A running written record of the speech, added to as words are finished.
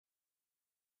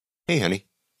Hey, honey.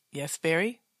 Yes,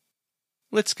 Barry?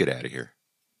 Let's get out of here.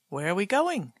 Where are we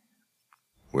going?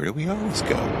 Where do we always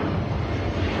go?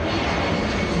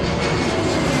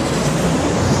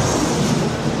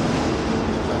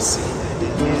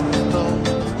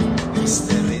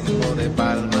 Este ritmo de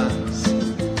palmas,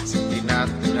 sin mi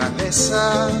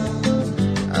naturaleza,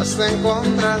 hasta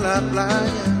encontrar la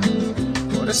playa.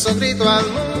 Por eso grito al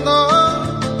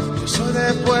mundo, yo soy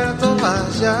de Puerto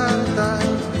Vallarta.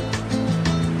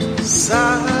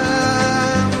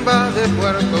 Samba de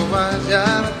Puerto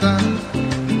Vallarta,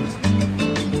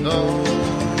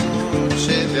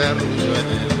 noche de arrullo en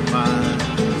el mar.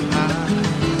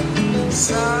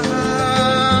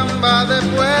 Samba de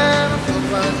Puerto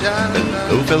Vallarta.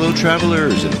 Hello, fellow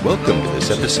travelers, and welcome to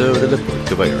this episode of the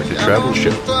Puerto Vallarta Travel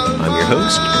Show. I'm your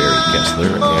host, Barry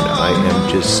Kessler, and I am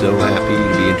just so happy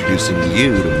to be introducing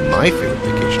you to my favorite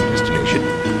vacation destination.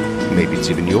 Maybe it's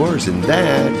even yours, and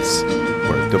that's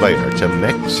Puerto Vallarta,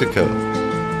 Mexico.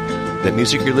 That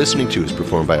music you're listening to is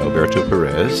performed by Alberto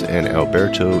Perez, and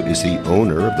Alberto is the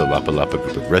owner of the Lapa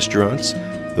group of restaurants.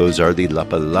 Those are the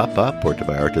Lapa, Puerto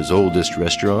Vallarta's oldest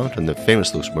restaurant on the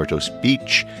famous Los Muertos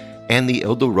beach, and the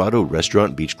El Dorado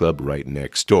Restaurant Beach Club right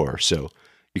next door. So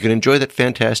you can enjoy that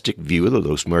fantastic view of the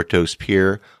Los Muertos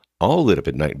Pier, all lit up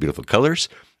at night in beautiful colors,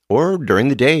 or during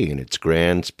the day in its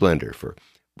grand splendor for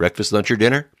breakfast, lunch, or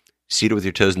dinner, seated with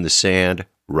your toes in the sand,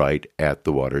 right at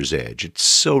the water's edge. It's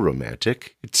so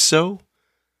romantic. It's so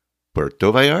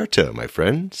Puerto Vallarta, my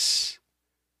friends.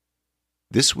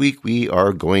 This week we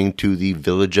are going to the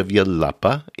village of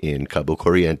Yelapa in Cabo,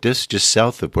 Corrientes, just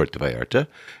south of Puerto Vallarta,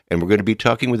 and we're going to be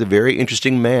talking with a very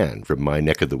interesting man from my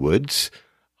neck of the woods,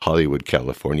 Hollywood,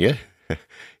 California.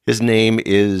 His name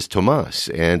is Tomas,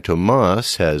 and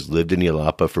Tomas has lived in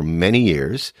Yelapa for many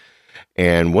years,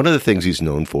 and one of the things he's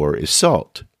known for is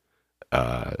salt.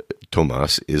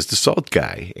 Tomas is the salt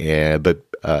guy, but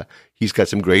he's got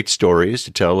some great stories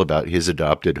to tell about his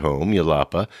adopted home,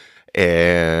 Yelapa,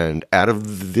 and out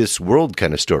of this world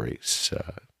kind of stories,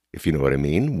 if you know what I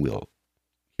mean. We'll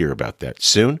hear about that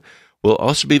soon. We'll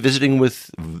also be visiting with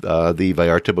the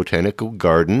Vallarta Botanical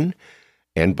Garden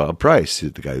and Bob Price, the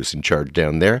guy who's in charge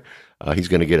down there. He's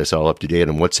going to get us all up to date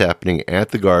on what's happening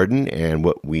at the garden and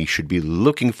what we should be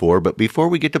looking for. But before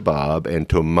we get to Bob and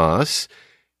Tomas,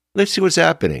 let's see what's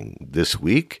happening this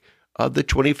week, the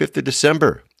 25th of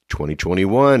December,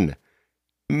 2021.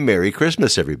 Merry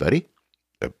Christmas, everybody.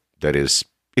 That is,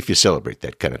 if you celebrate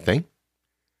that kind of thing.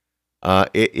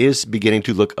 It is beginning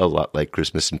to look a lot like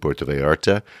Christmas in Puerto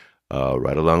Vallarta.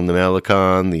 Right along the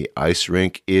Malecon, the ice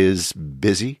rink is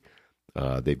busy.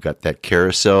 They've got that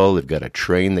carousel. They've got a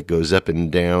train that goes up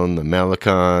and down the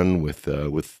Malecon with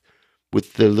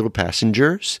the little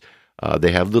passengers.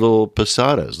 They have little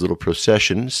posadas, little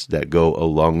processions that go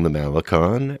along the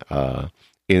Malecon.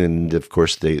 And, of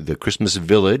course, the Christmas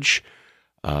village,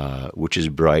 which is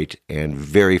bright and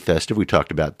very festive. We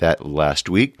talked about that last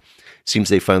week. Seems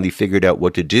they finally figured out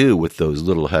what to do with those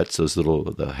little huts,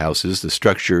 the houses, the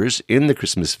structures in the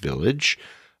Christmas village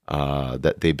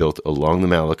that they built along the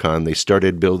Malecon. They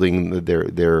started building,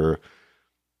 they're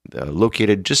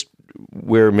located just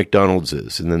where McDonald's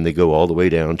is, and then they go all the way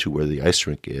down to where the ice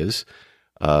rink is.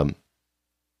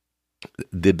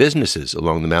 The businesses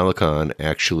along the Malecon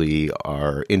actually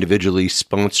are individually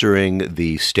sponsoring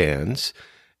the stands,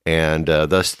 and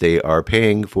thus they are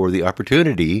paying for the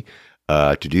opportunity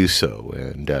to do so.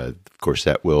 And, of course,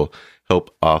 that will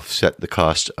help offset the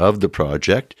cost of the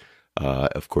project.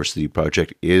 Of course, the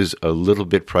project is a little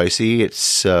bit pricey.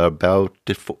 It's about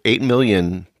 8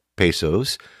 million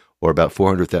pesos, or about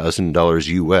 $400,000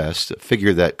 US, a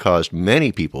figure that caused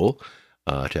many people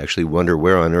to actually wonder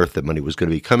where on earth the money was going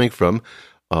to be coming from,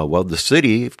 while the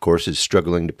city, of course, is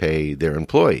struggling to pay their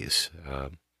employees.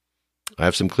 I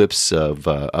have some clips of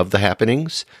the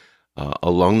happenings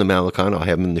along the Malecon. I'll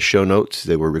have them in the show notes.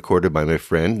 They were recorded by my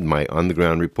friend, my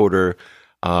on-the-ground reporter,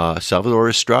 Salvador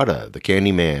Estrada, the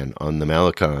candy man on the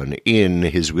Malecon, in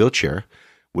his wheelchair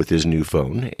with his new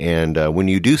phone. And when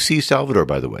you do see Salvador,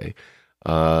 by the way,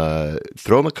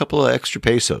 throw him a couple of extra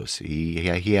pesos. He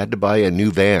had to buy a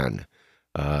new van.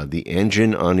 The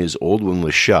engine on his old one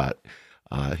was shot.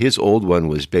 His old one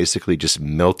was basically just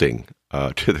melting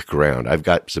to the ground. I've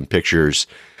got some pictures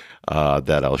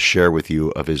that I'll share with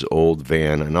you of his old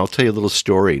van, and I'll tell you a little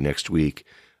story next week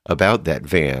about that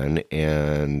van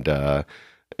and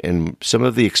some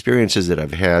of the experiences that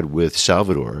I've had with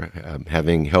Salvador,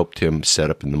 having helped him set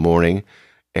up in the morning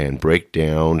and break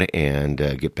down and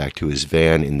get back to his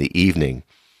van in the evening.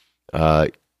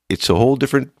 It's a whole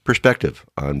different perspective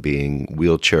on being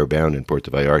wheelchair bound in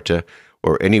Puerto Vallarta,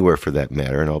 or anywhere for that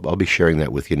matter, and I'll be sharing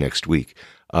that with you next week.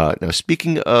 Now,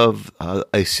 speaking of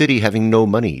a city having no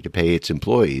money to pay its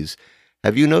employees,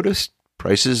 have you noticed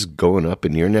prices going up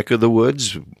in your neck of the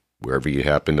woods, wherever you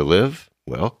happen to live?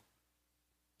 Well,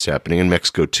 it's happening in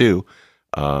Mexico too.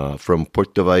 From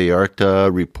Puerto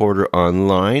Vallarta Reporter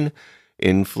Online,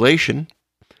 inflation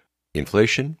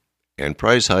and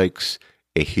price hikes,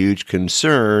 a huge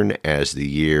concern as the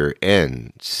year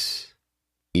ends.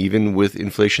 Even with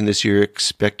inflation this year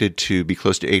expected to be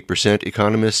close to 8%,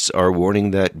 economists are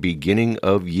warning that beginning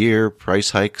of year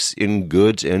price hikes in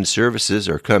goods and services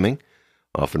are coming,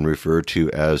 often referred to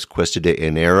as Cuesta de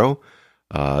Enero.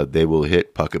 They will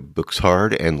hit pocketbooks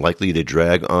hard and likely to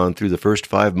drag on through the first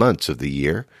 5 months of the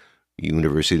year.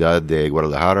 Universidad de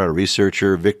Guadalajara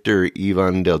researcher Victor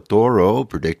Ivan del Toro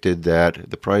predicted that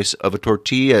the price of a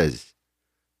tortilla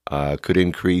could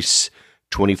increase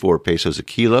 24 pesos a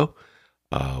kilo,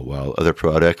 while other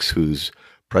products whose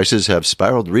prices have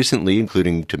spiraled recently,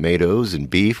 including tomatoes and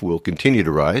beef, will continue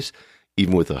to rise.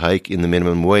 Even with a hike in the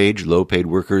minimum wage, low-paid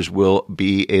workers will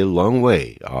be a long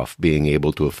way off being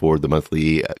able to afford the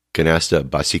monthly canasta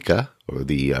básica, or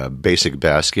the basic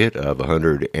basket of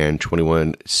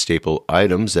 121 staple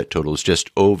items that totals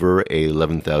just over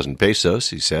 11,000 pesos,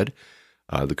 he said.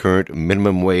 The current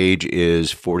minimum wage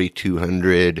is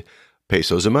 4,200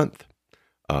 pesos a month.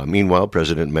 Meanwhile,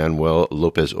 President Manuel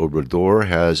López Obrador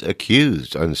has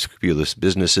accused unscrupulous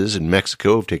businesses in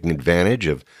Mexico of taking advantage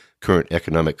of current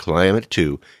economic climate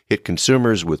to hit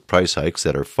consumers with price hikes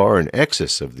that are far in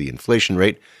excess of the inflation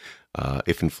rate.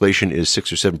 If inflation is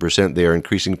 6 or 7%, they are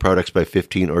increasing products by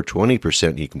 15 or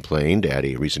 20%, he complained at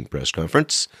a recent press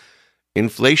conference.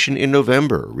 Inflation in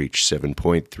November reached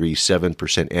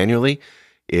 7.37% annually,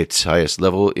 its highest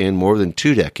level in more than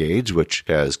 2 decades, which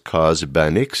has caused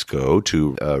Banxico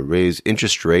to raise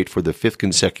interest rate for the 5th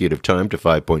consecutive time to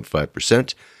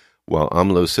 5.5%. While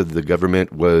AMLO said the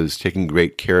government was taking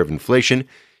great care of inflation,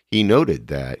 he noted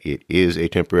that it is a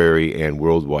temporary and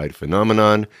worldwide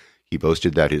phenomenon. He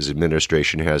boasted that his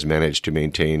administration has managed to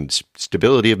maintain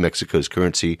stability of Mexico's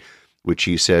currency, which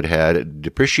he said had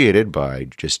depreciated by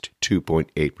just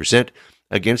 2.8%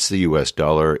 against the U.S.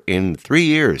 dollar in 3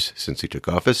 years since he took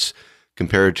office,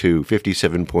 compared to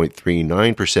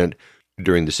 57.39%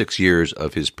 during the 6 years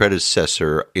of his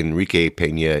predecessor, Enrique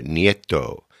Peña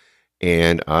Nieto.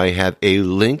 And I have a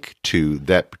link to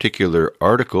that particular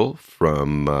article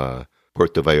from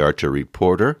Puerto Vallarta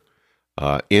Reporter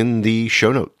in the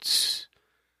show notes.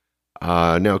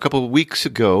 Now, a couple of weeks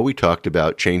ago, we talked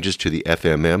about changes to the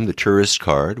FMM, the tourist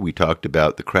card. We talked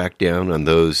about the crackdown on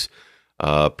those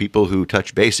people who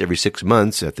touch base every 6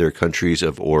 months at their countries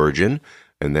of origin,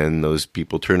 and then those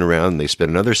people turn around and they spend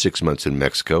another 6 months in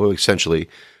Mexico. Essentially,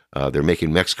 they're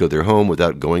making Mexico their home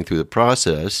without going through the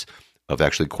process of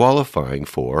actually qualifying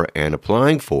for and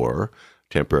applying for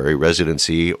temporary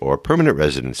residency or permanent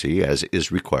residency as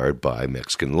is required by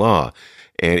Mexican law.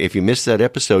 And if you missed that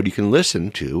episode, you can listen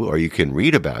to, or you can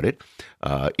read about it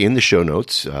in the show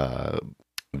notes.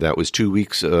 That was 2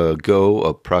 weeks ago,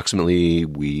 approximately.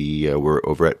 We were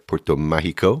over at Puerto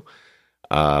Mágico.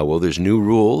 Well, there's new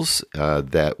rules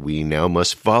that we now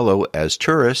must follow as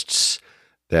tourists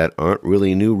that aren't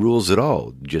really new rules at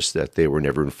all, just that they were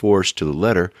never enforced to the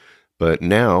letter. But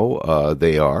now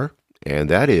they are, and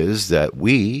that is that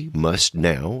we must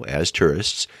now, as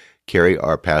tourists, carry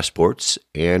our passports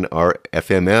and our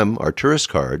FMM, our tourist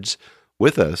cards,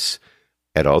 with us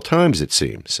at all times, it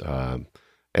seems.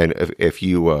 And if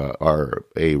you are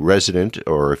a resident,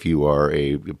 or if you are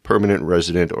a permanent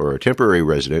resident or a temporary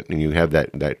resident, and you have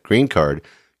that green card,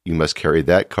 you must carry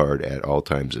that card at all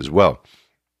times as well.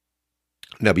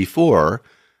 Now, before,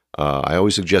 I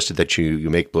always suggested that you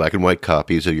make black and white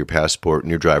copies of your passport and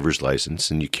your driver's license,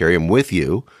 and you carry them with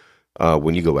you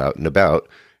when you go out and about.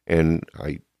 And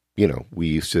we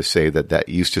used to say that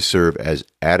used to serve as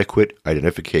adequate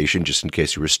identification, just in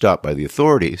case you were stopped by the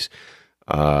authorities.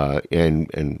 And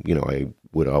I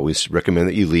would always recommend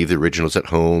that you leave the originals at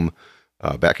home,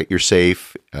 back at your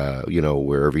safe,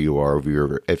 wherever you are,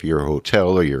 if you're a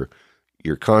hotel or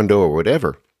your condo or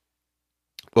whatever.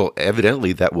 Well,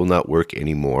 evidently that will not work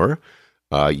anymore.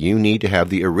 You need to have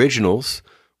the originals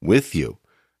with you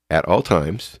at all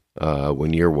times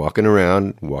when you're walking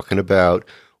around, walking about,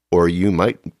 or you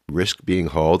might risk being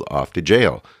hauled off to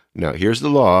jail. Now, here's the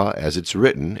law as it's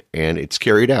written, and it's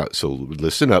carried out. So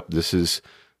listen up. This is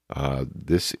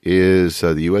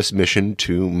the U.S. mission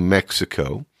to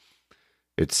Mexico.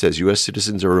 It says U.S.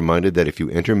 citizens are reminded that if you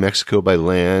enter Mexico by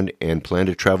land and plan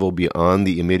to travel beyond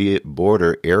the immediate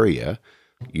border area,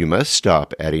 you must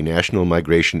stop at a National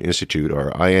Migration Institute,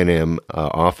 or INM,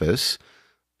 office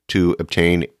to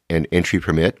obtain an entry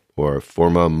permit, or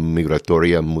Forma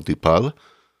Migratoria Municipal,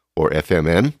 or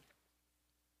FMM,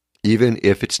 even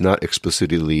if it's not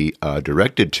explicitly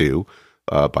directed to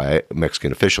by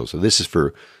Mexican officials. So this is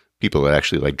for people that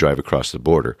actually like drive across the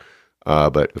border.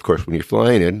 But of course, when you're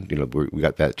flying in, we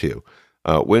got that too.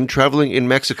 When traveling in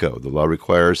Mexico, the law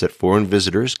requires that foreign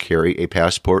visitors carry a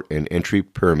passport and entry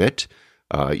permit.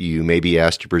 You may be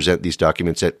asked to present these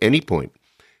documents at any point.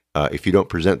 If you don't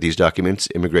present these documents,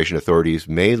 immigration authorities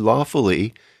may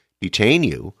lawfully detain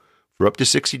you for up to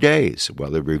 60 days while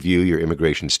they review your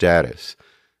immigration status.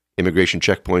 Immigration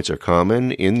checkpoints are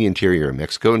common in the interior of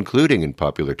Mexico, including in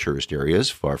popular tourist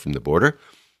areas far from the border.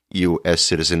 U.S.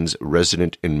 citizens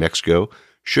resident in Mexico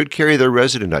should carry their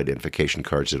resident identification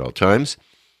cards at all times.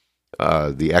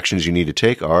 The actions you need to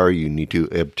take are you need to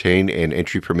obtain an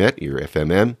entry permit, your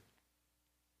FMM,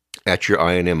 at your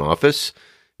INM office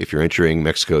if you're entering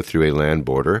Mexico through a land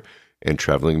border and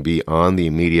traveling beyond the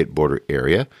immediate border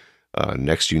area.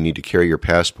 Next, you need to carry your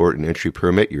passport and entry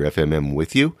permit, your FMM,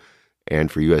 with you.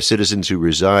 And for U.S. citizens who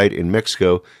reside in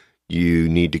Mexico, you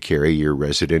need to carry your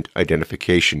resident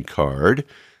identification card.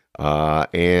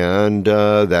 And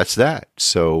that's that.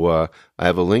 So I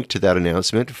have a link to that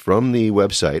announcement from the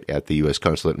website at the U.S.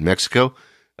 Consulate in Mexico.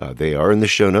 They are in the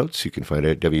show notes. You can find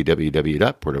it at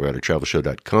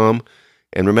www.puertovallartatravelshow.com.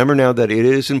 And remember now that it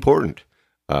is important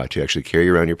to actually carry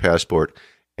around your passport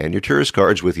and your tourist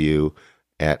cards with you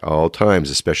at all times,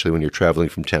 especially when you're traveling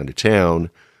from town to town,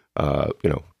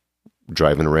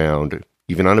 driving around,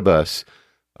 even on a bus.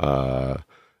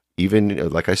 Even,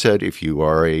 like I said, if you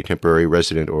are a temporary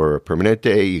resident or a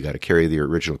permanente, you got to carry the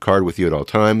original card with you at all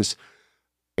times.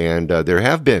 And there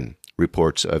have been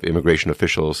reports of immigration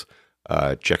officials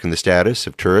checking the status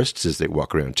of tourists as they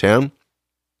walk around town.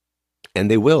 And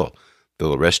they will.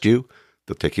 They'll arrest you.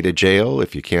 They'll take you to jail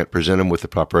if you can't present them with the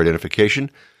proper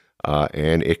identification.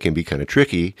 And it can be kind of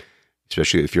tricky,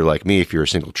 especially if you're like me, if you're a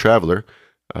single traveler.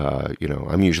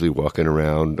 I'm usually walking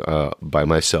around by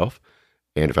myself.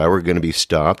 And if I were going to be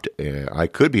stopped, I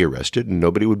could be arrested and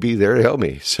nobody would be there to help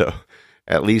me. So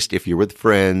at least if you're with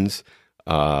friends,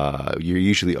 you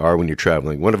usually are when you're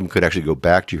traveling. One of them could actually go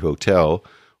back to your hotel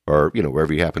or,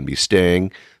 wherever you happen to be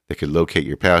staying. They could locate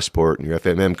your passport and your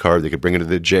FMM card. They could bring it to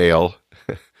the jail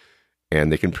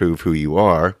and they can prove who you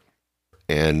are.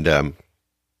 And of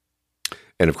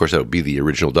course, that would be the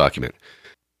original document.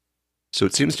 So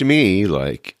it seems to me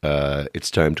like it's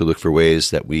time to look for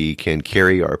ways that we can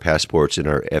carry our passports and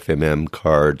our FMM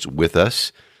cards with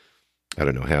us. I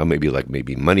don't know how,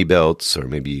 maybe money belts or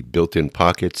maybe built-in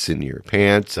pockets in your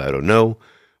pants. I don't know,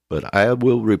 but I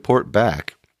will report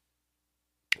back.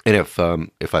 And if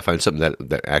I find something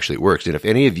that actually works, and if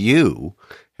any of you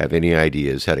have any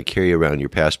ideas how to carry around your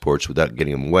passports without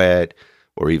getting them wet,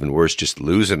 or even worse, just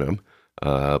losing them,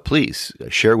 please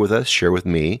share with us, share with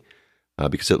me.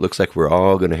 Because it looks like we're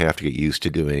all going to have to get used to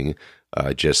doing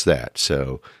just that.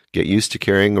 So get used to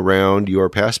carrying around your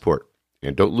passport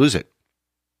and don't lose it.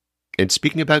 And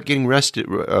speaking about getting rousted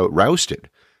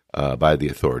by the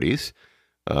authorities,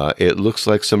 it looks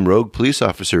like some rogue police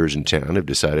officers in town have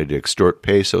decided to extort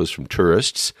pesos from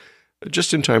tourists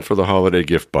just in time for the holiday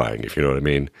gift buying, if you know what I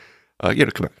mean.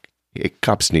 Come on.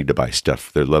 Cops need to buy stuff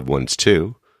for their loved ones,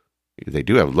 too. They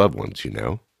do have loved ones,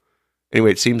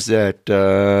 Anyway, it seems that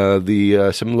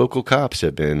some local cops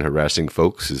have been harassing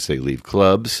folks as they leave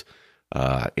clubs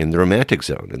in the romantic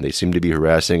zone, and they seem to be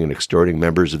harassing and extorting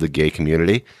members of the gay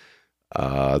community.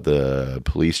 The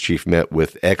police chief met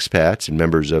with expats and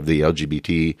members of the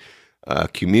LGBT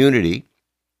community,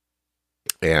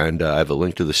 and I have a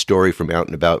link to the story from Out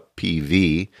and About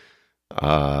PV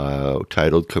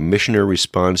titled "Commissioner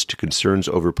Responds to Concerns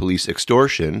Over Police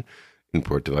Extortion in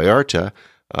Puerto Vallarta."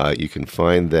 You can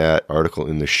find that article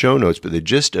in the show notes, but the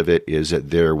gist of it is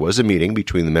that there was a meeting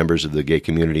between the members of the gay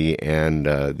community and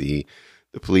the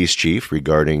police chief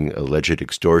regarding alleged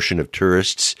extortion of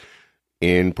tourists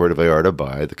in Puerto Vallarta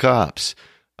by the cops.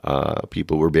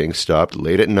 People were being stopped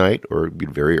late at night or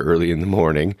very early in the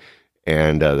morning,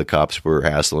 and the cops were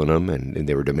hassling them, and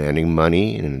they were demanding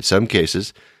money, and in some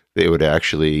cases, they would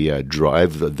actually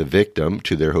drive the victim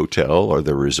to their hotel or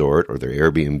their resort or their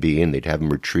Airbnb, and they'd have them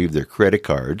retrieve their credit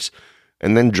cards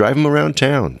and then drive them around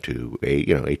town to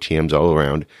ATMs all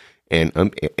around and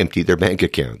empty their bank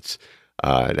accounts.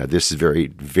 Now, this is very,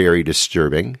 very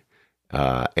disturbing,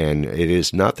 and it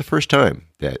is not the first time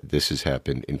that this has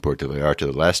happened in Puerto Vallarta.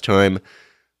 The last time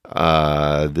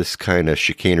this kind of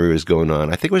chicanery was going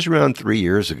on, I think it was around 3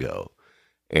 years ago.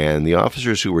 And the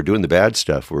officers who were doing the bad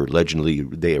stuff were allegedly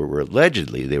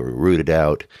rooted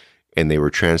out and they were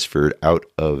transferred out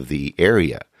of the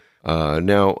area.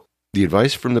 Now, the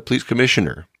advice from the police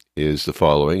commissioner is the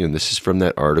following, and this is from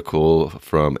that article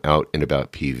from Out and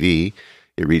About PV.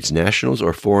 It reads, nationals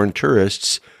or foreign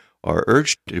tourists are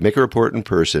urged to make a report in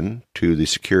person to the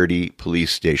security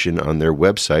police station on their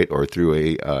website or through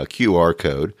a QR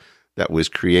code that was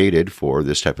created for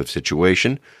this type of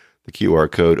situation. The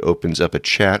QR code opens up a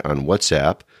chat on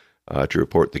WhatsApp to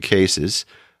report the cases.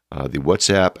 The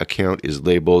WhatsApp account is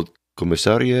labeled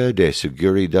Comisaría de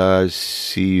Seguridad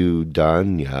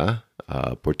Ciudadana,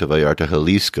 Puerto Vallarta,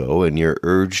 Jalisco, and you're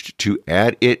urged to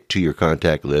add it to your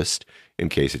contact list in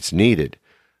case it's needed.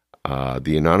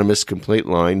 The anonymous complaint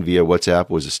line via WhatsApp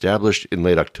was established in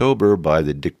late October by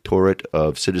the Directorate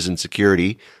of Citizen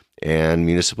Security and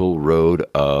Municipal Road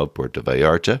of Puerto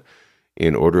Vallarta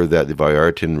in order that the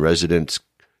Vallartan residents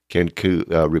can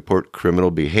report criminal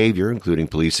behavior, including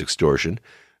police extortion,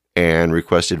 and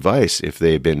request advice if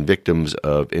they've been victims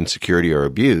of insecurity or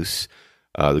abuse.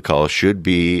 The call should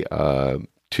be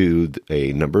to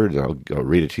a number, and I'll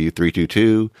read it to you,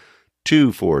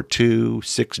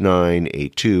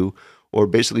 322-242-6982, or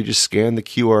basically just scan the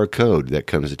QR code that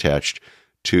comes attached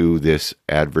to this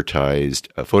advertised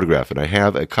photograph. And I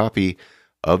have a copy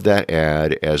of that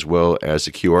ad as well as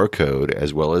the QR code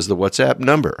as well as the WhatsApp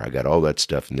number. I got all that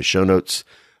stuff in the show notes.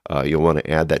 You'll want to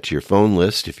add that to your phone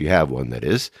list if you have one, that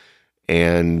is.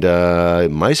 And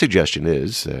my suggestion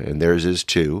is, and theirs is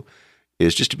too,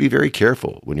 is just to be very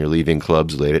careful when you're leaving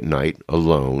clubs late at night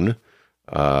alone.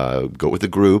 Go with a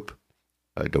group.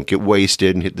 Don't get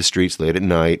wasted and hit the streets late at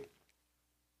night.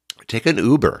 Take an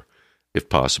Uber if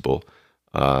possible.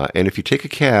 And if you take a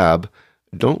cab,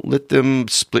 don't let them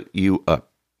split you up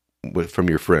from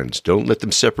your friends. Don't let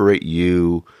them separate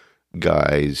you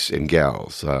guys and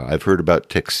gals. I've heard about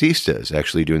taxistas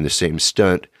actually doing the same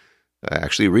stunt.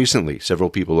 Actually, recently, several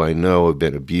people I know have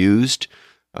been abused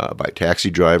by taxi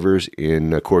drivers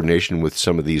in coordination with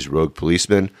some of these rogue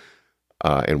policemen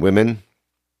and women.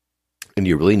 And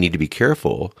you really need to be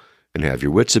careful and have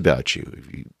your wits about you.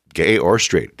 If you gay or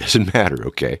straight, it doesn't matter,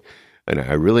 okay? And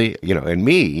I really, and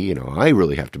me, I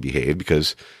really have to behave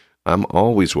because I'm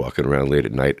always walking around late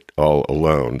at night all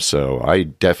alone. So I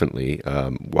definitely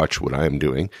watch what I'm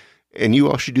doing. And you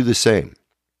all should do the same.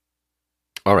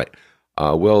 All right.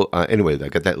 Anyway, I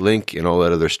got that link and all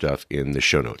that other stuff in the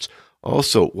show notes.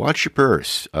 Also, watch your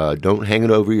purse. Don't hang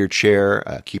it over your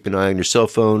chair. Keep an eye on your cell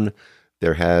phone.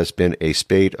 There has been a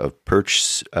spate of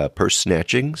purse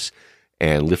snatchings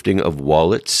and lifting of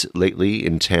wallets lately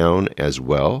in town as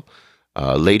well.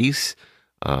 Ladies,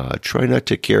 try not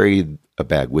to carry a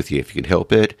bag with you if you can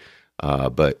help it.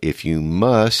 But if you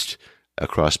must, a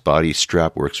crossbody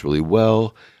strap works really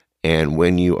well. And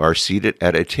when you are seated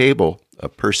at a table, a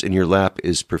purse in your lap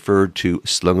is preferred to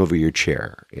slung over your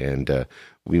chair. And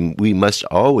we must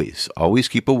always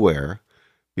keep aware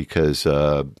because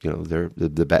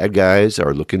the bad guys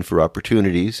are looking for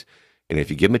opportunities, and if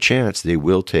you give them a chance, they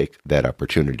will take that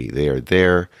opportunity. They are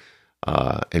there,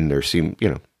 and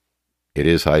it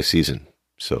is high season,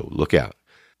 so look out.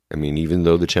 I mean, even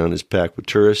though the town is packed with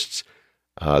tourists,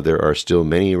 there are still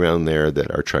many around there that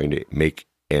are trying to make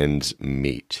ends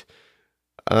meet.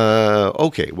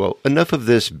 Okay, well, enough of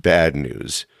this bad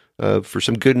news. For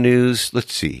some good news,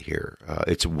 let's see here.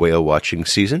 It's whale watching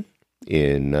season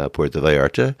in Puerto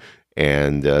Vallarta,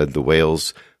 and the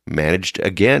whales managed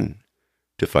again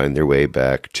to find their way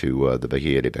back to the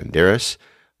Bahia de Banderas.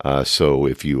 So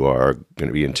if you are going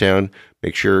to be in town,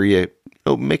 make sure you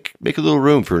make a little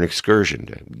room for an excursion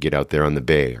to get out there on the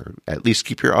bay, or at least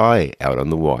keep your eye out on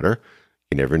the water.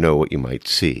 You never know what you might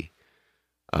see.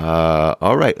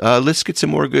 All right, let's get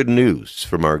some more good news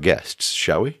from our guests,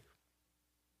 shall we?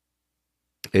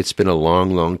 It's been a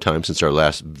long, long time since our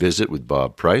last visit with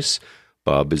Bob Price.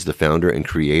 Bob is the founder and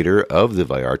creator of the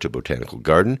Vallarta Botanical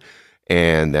Garden,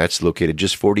 and that's located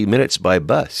just 40 minutes by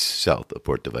bus south of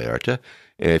Puerto Vallarta.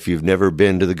 And if you've never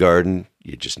been to the garden,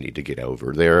 you just need to get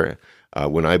over there.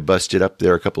 When I busted up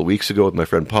there a couple of weeks ago with my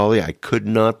friend Polly, I could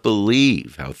not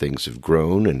believe how things have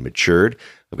grown and matured.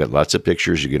 I've got lots of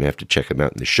pictures. You're going to have to check them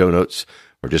out in the show notes,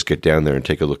 or just get down there and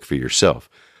take a look for yourself.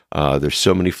 There's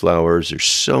so many flowers. There's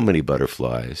so many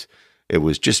butterflies. It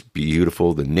was just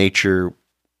beautiful. The nature,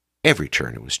 every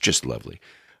turn, it was just lovely.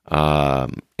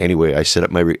 Anyway, I set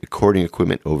up my recording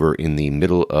equipment over in the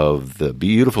middle of the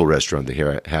beautiful restaurant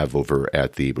they have over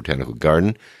at the Botanical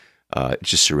Garden.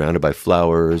 It's just surrounded by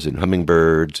flowers and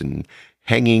hummingbirds and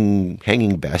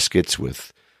hanging baskets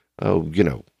with,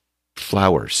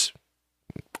 flowers,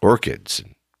 orchids,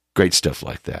 and great stuff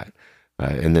like that.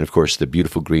 And then, of course, the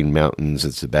beautiful green mountains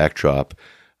as the backdrop.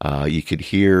 You could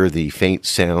hear the faint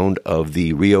sound of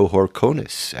the Rio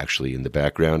Horcones actually in the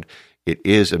background. It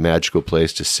is a magical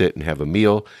place to sit and have a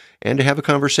meal and to have a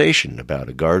conversation about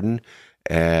a garden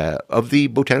of the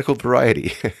botanical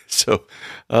variety. So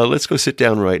let's go sit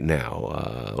down right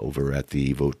now over at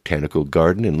the Botanical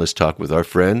Garden, and let's talk with our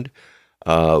friend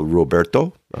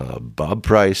Roberto, Bob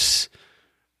Price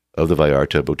of the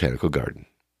Vallarta Botanical Garden.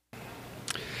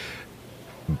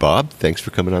 Bob, thanks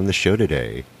for coming on the show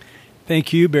today.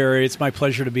 Thank you, Barry. It's my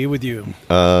pleasure to be with you.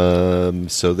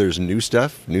 So there's new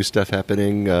stuff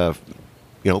happening.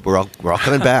 We're all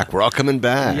coming back. We're all coming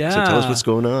back. Yeah. So tell us what's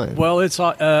going on. Well, it's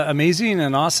amazing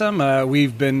and awesome.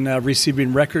 We've been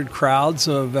receiving record crowds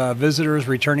of visitors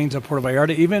returning to Puerto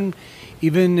Vallarta.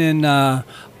 Even in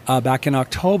back in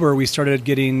October, we started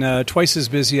getting twice as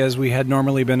busy as we had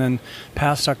normally been in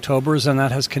past Octobers, and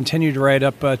that has continued right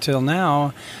up till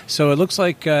now. So it looks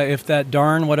like if that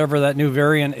whatever that new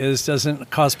variant is doesn't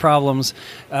cause problems,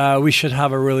 we should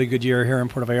have a really good year here in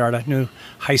Puerto Vallarta, new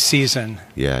high season.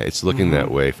 Yeah, it's looking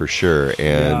that way for sure.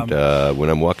 And when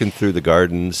I'm walking through the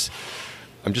gardens,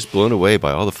 I'm just blown away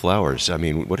by all the flowers. I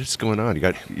mean, what is going on?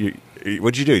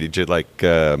 What'd you do? Did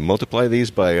you multiply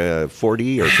these by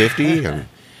 40 or 50?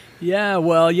 Yeah,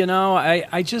 well,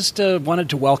 I just wanted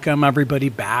to welcome everybody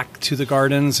back to the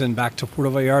gardens and back to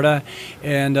Puerto Vallarta.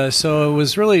 And so it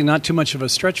was really not too much of a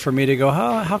stretch for me to go,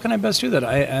 how can I best do that?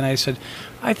 I said,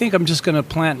 I think I'm just going to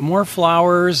plant more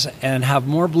flowers and have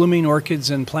more blooming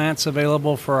orchids and plants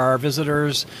available for our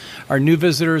visitors, our new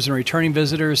visitors and returning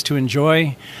visitors to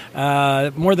enjoy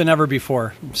more than ever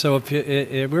before. So if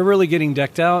we're really getting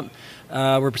decked out.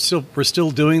 We're still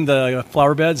doing the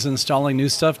flower beds, installing new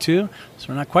stuff too. So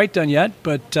we're not quite done yet,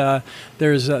 but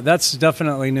that's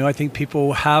definitely new. I think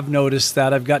people have noticed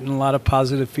that. I've gotten a lot of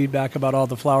positive feedback about all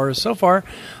the flowers so far,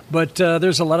 but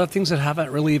there's a lot of things that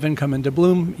haven't really even come into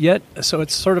bloom yet. So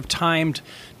it's sort of timed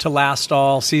to last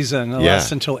all season,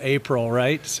 last until April,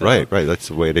 right? So, right. That's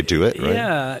the way to do it,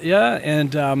 right? Yeah.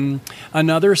 And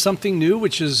another something new,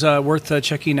 which is worth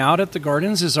checking out at the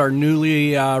gardens, is our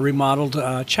newly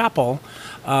remodeled chapel,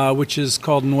 which is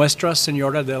called Nuestra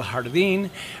Señora del Jardín,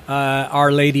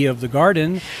 Our Lady of the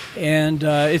Garden. And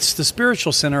it's the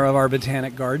spiritual center of our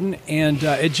botanic garden. And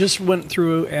it just went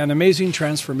through an amazing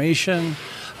transformation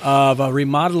of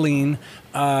remodeling.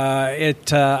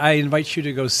 I invite you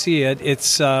to go see it.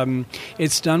 It's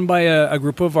done by a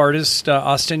group of artists,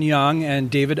 Austin Young and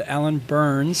David Allen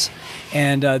Burns,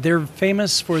 and they're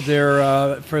famous for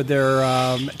their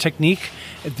technique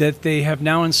that they have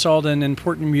now installed in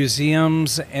important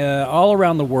museums all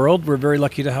around the world. We're very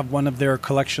lucky to have one of their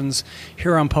collections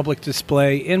here on public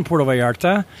display in Puerto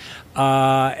Vallarta.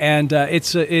 And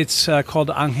it's called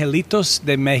Angelitos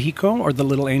de Mexico, or the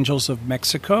Little Angels of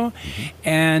Mexico,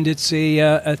 and it's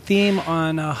a theme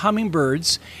on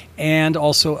hummingbirds and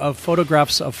also of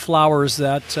photographs of flowers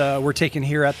that were taken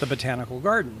here at the Botanical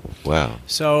Garden. Wow!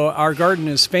 So our garden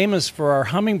is famous for our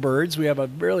hummingbirds. We have a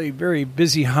really very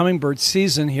busy hummingbird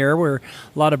season here, where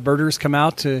a lot of birders come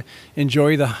out to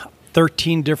enjoy the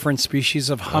 13 different species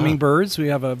of hummingbirds. We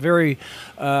have a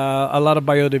lot of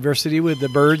biodiversity with the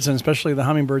birds, and especially the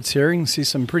hummingbirds here. You can see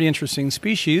some pretty interesting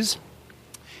species,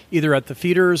 either at the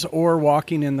feeders or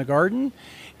walking in the garden.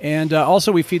 And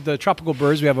also we feed the tropical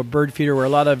birds. We have a bird feeder where a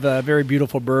lot of very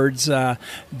beautiful birds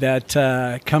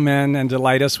that come in and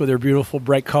delight us with their beautiful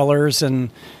bright colors.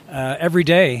 And every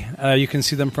day you can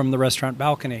see them from the restaurant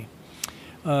balcony.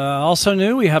 Also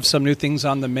new, we have some new things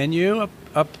on the menu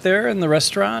up there in the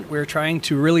restaurant. We're trying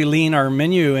to really lean our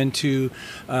menu into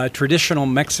traditional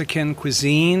Mexican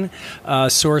cuisine,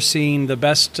 sourcing the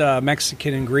best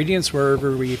Mexican ingredients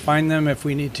wherever we find them. If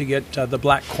we need to get the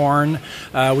black corn,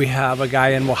 we have a guy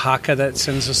in Oaxaca that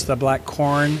sends us the black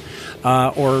corn,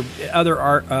 or other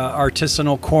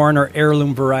artisanal corn or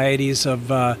heirloom varieties of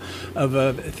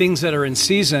things that are in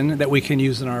season that we can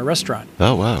use in our restaurant.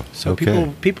 Oh, wow. So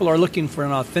okay. people are looking for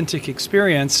an authentic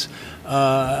experience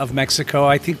of Mexico.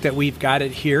 I think that we've got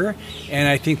it here, and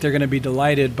I think they're going to be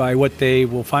delighted by what they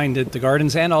will find at the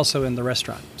gardens and also in the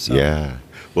restaurant. So. Yeah.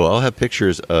 Well, I'll have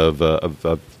pictures of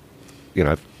I've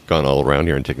gone all around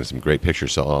here and taken some great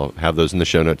pictures, so I'll have those in the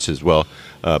show notes as well.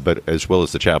 But as well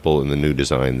as the chapel and the new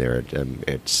design there,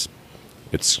 it's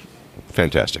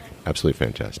fantastic, absolutely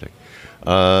fantastic.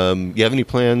 You have any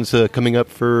plans coming up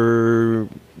for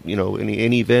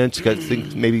any events? Got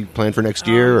things maybe planned for next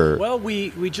year? Or? Well,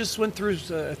 we just went through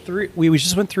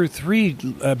three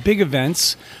big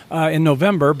events in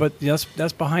November, but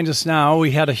that's behind us now.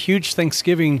 We had a huge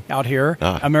Thanksgiving out here,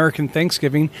 American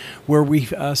Thanksgiving, where we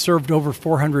served over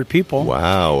 400 people.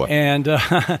 Wow! And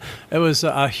it was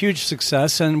a huge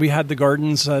success. And we had the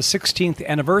garden's 16th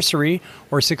anniversary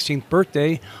or 16th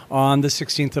birthday on the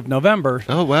 16th of November.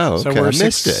 Oh wow! So okay. we're I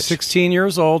missed it. 16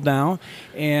 years old now,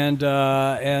 and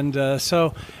and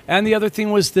and the other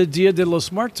thing was the Dia de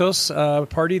los Muertos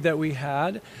party that we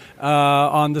had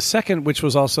on the 2nd, which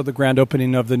was also the grand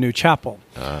opening of the new chapel.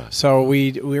 So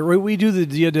we do the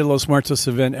Dia de los Muertos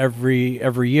event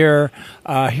every year.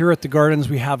 Here at the Gardens,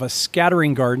 we have a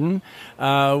scattering garden,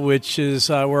 which is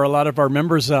where a lot of our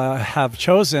members have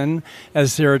chosen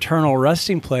as their eternal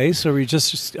resting place. So we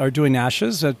just are doing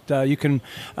ashes. You can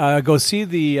go see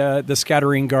the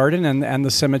scattering garden and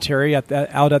the cemetery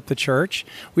out at the church.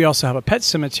 We also have a pet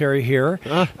cemetery here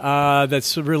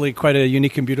that's really quite a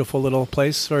unique and beautiful little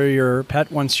place for your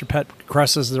pet. Once your pet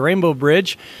crosses the Rainbow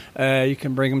Bridge, you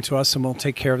can bring them to us and we'll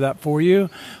take care of that for you.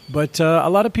 But a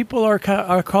lot of people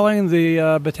are calling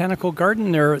the Botanical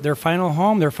Garden their final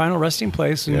home, their final resting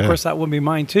place, and of course that will be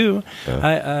mine too.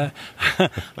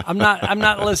 I'm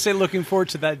not let's say looking forward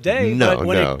to that day, but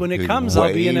when it comes,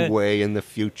 I'll be in it way in the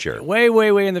future.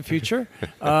 Way in the future.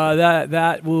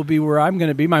 That will be where I'm going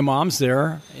to be. My mom's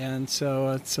there, and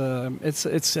so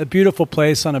it's a beautiful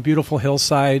place on a beautiful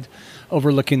hillside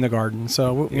overlooking the garden.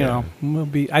 So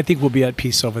I think we'll be at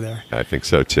peace over there. I think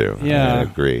so too. Yeah, I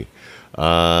agree.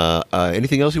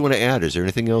 Anything else you want to add? Is there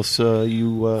anything else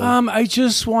you? I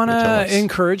just want to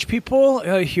encourage people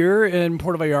here in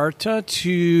Puerto Vallarta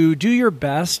to do your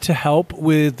best to help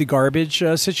with the garbage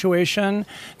situation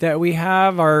that we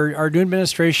have. Our new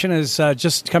administration is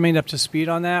just coming up to speed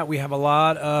on that. We have a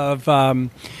lot of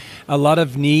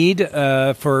need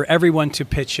for everyone to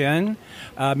pitch in.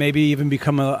 Maybe even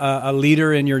become a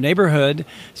leader in your neighborhood,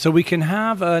 so we can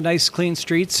have nice, clean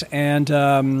streets and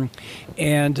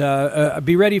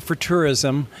be ready for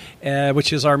tourism,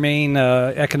 which is our main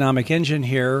economic engine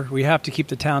here. We have to keep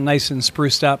the town nice and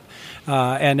spruced up,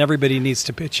 and everybody needs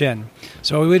to pitch in.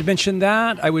 So I would mention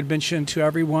that. I would mention to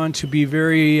everyone to be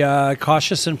very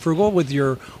cautious and frugal with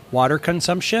your water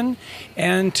consumption,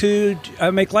 and to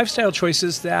make lifestyle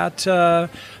choices that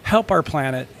help our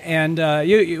planet. And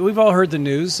we've all heard the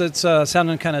news. It's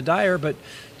sounding kind of dire, but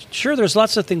sure, there's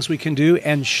lots of things we can do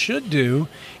and should do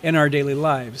in our daily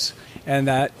lives. And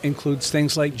that includes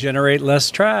things like generate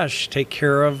less trash, take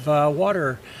care of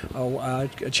water,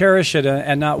 cherish it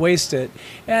and not waste it,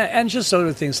 and just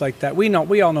other things like that.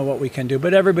 We all know what we can do,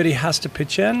 but everybody has to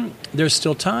pitch in. There's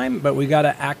still time, but we got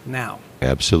to act now.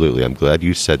 Absolutely. I'm glad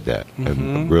you said that.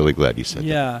 Mm-hmm. I'm really glad you said that.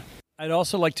 Yeah. I'd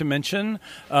also like to mention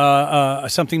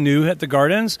something new at the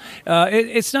Gardens.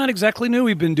 It's not exactly new.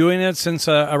 We've been doing it since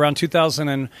around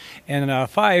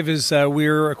 2005.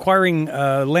 We're acquiring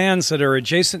lands that are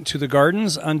adjacent to the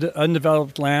Gardens,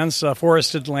 undeveloped lands,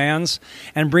 forested lands,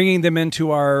 and bringing them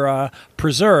into our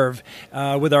preserve.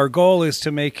 With our goal is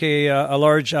to make a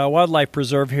large wildlife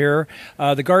preserve here.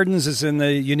 The Gardens is in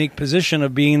the unique position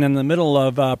of being in the middle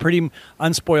of pretty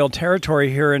unspoiled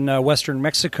territory here in western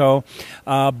Mexico,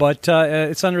 but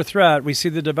it's under threat. We see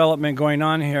the development going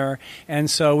on here, and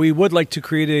so we would like to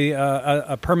create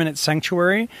a permanent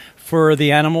sanctuary for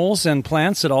the animals and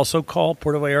plants that also call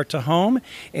Puerto Vallarta home,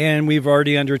 and we've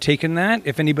already undertaken that.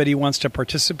 If anybody wants to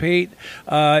participate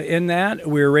in that,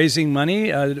 we're raising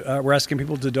money. We're asking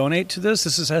people to donate to this.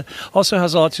 This also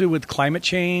has a lot to do with climate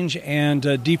change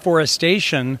and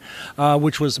deforestation,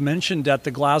 which was mentioned at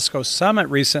the Glasgow Summit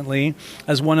recently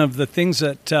as one of the things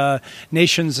that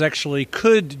nations actually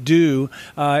could do.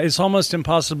 It's almost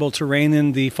impossible to rein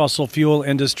in the fossil fuel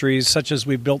industries, such as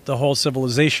we've built the whole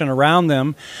civilization around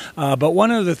them. But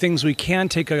one of the things we can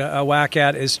take a whack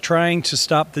at is trying to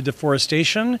stop the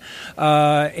deforestation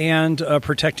and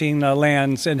protecting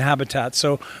lands and habitats.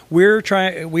 So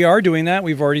we are doing that.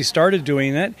 We've already started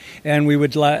doing it, and we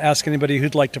would ask anybody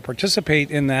who'd like to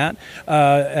participate in that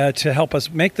to help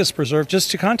us make this preserve, just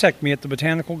to contact me at the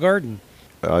Botanical Garden.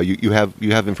 You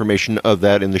have information of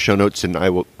that in the show notes, and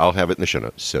I'll have it in the show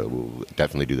notes. So we'll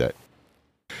definitely do that.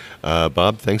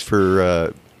 Bob, thanks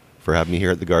for having me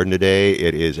here at the garden today.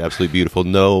 It is absolutely beautiful.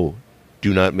 No,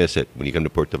 do not miss it. When you come to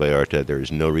Puerto Vallarta, there is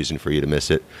no reason for you to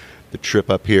miss it. The trip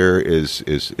up here is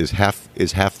half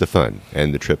the fun,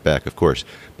 and the trip back, of course.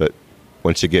 But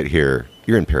once you get here,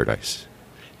 you're in paradise.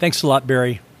 Thanks a lot,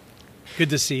 Barry. Good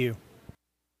to see you.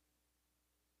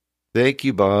 Thank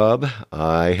you, Bob.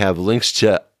 I have links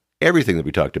to everything that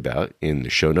we talked about in the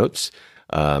show notes.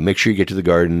 Make sure you get to the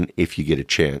garden if you get a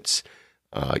chance.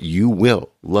 You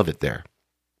will love it there.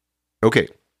 Okay.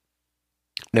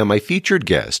 Now, my featured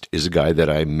guest is a guy that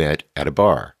I met at a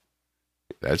bar.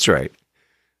 That's right.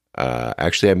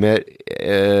 Actually, I met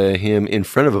him in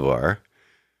front of a bar.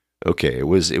 Okay, it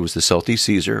was the Salty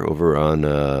Caesar over on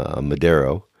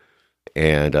Madero.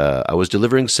 And I was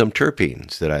delivering some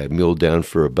terpenes that I mulled down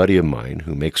for a buddy of mine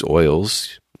who makes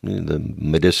oils, the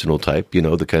medicinal type,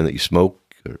 the kind that you smoke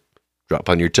or drop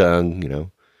on your tongue,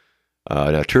 Now,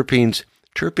 terpenes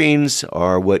Terpenes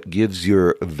are what gives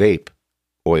your vape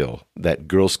oil that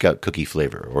Girl Scout cookie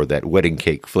flavor or that wedding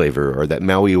cake flavor or that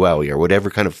Maui Wowie or whatever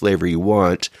kind of flavor you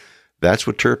want. That's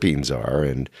what terpenes are.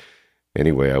 And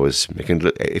anyway, I was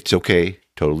making it's okay.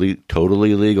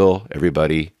 Totally legal,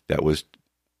 everybody. Don't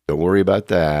worry about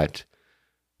that.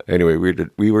 Anyway,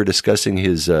 we were discussing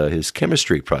his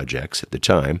chemistry projects at the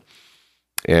time.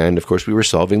 And of course, we were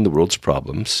solving the world's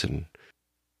problems. And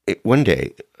one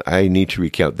day, I need to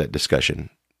recount that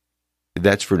discussion.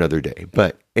 That's for another day.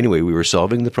 But anyway, we were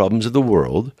solving the problems of the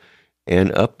world,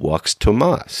 and up walks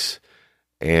Tomas.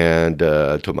 And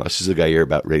Tomas is the guy you're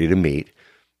about ready to meet.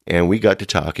 And we got to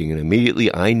talking, and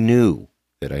immediately I knew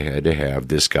that I had to have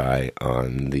this guy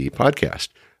on the podcast.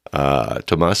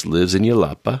 Tomas lives in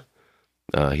Yelapa.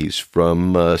 He's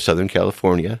from Southern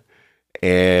California.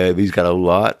 And he's got a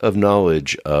lot of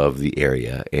knowledge of the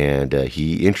area, and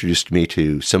he introduced me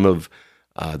to some of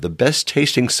the best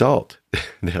tasting salt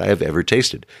that I have ever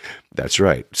tasted. That's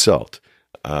right, salt.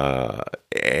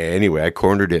 Anyway, I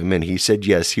cornered him, and he said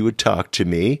yes, he would talk to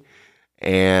me.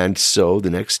 And so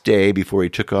the next day, before he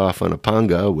took off on a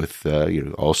panga with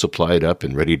all supplied up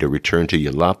and ready to return to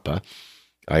Yelapa,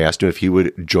 I asked him if he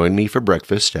would join me for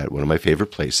breakfast at one of my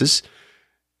favorite places.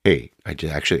 Hey, I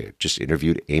just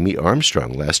interviewed Amy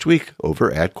Armstrong last week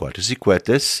over at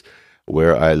Cuatecicuetes,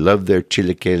 where I love their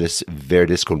chilaquiles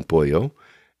verdes con pollo.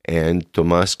 And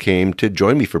Tomas came to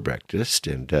join me for breakfast,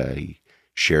 and he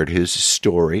shared his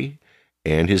story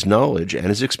and his knowledge and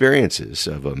his experiences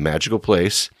of a magical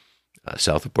place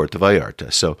south of Puerto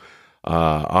Vallarta. So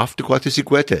off to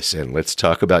Cuatecicuetes, and let's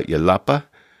talk about Yelapa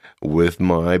with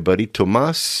my buddy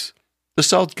Tomas, the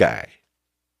salt guy.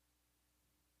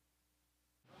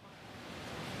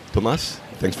 Tomas,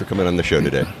 thanks for coming on the show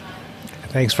today.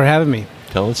 Thanks for having me.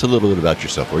 Tell us a little bit about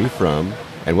yourself. Where are you from,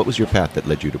 and what was your path that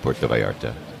led you to Puerto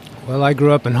Vallarta? Well, I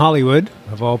grew up in Hollywood,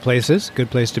 of all places. Good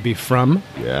place to be from.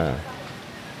 Yeah.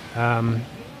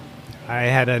 I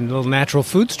had a little natural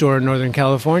food store in Northern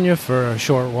California for a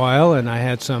short while, and I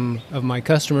had some of my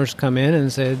customers come in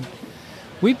and said,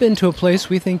 "We've been to a place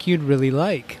we think you'd really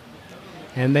like."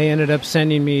 And they ended up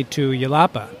sending me to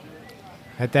Yelapa.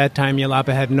 At that time,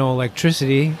 Yelapa had no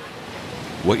electricity.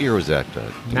 What year was that?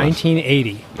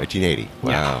 1980. 1980.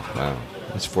 Wow, Yeah. wow.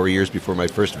 That's 4 years before my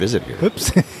first visit here.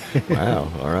 Oops.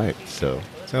 Wow, all right. So,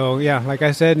 yeah, like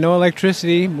I said, no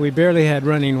electricity. We barely had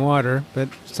running water, but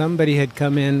somebody had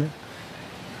come in,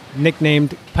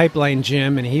 nicknamed Pipeline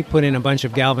Jim, and he put in a bunch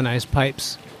of galvanized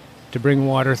pipes to bring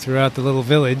water throughout the little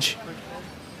village.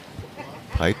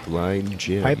 Pipeline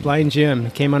Jim. Pipeline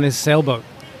Jim came on his sailboat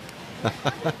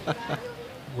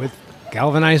with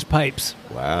galvanized pipes.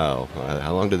 Wow.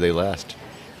 How long did they last?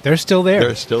 They're still there.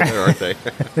 They're still there, aren't they?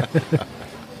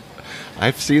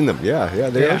 I've seen them. Yeah,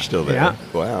 they are still there. Yeah.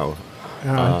 Wow.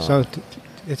 So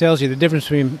it tells you the difference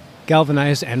between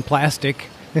galvanized and plastic.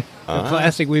 The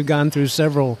plastic, we've gone through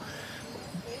several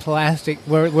plastic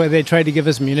where they tried to give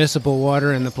us municipal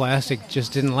water, and the plastic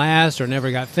just didn't last or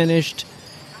never got finished.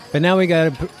 But now we got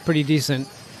a pretty decent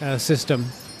system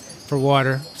for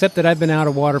water, except that I've been out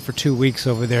of water for 2 weeks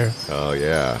over there. Oh,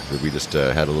 yeah. We just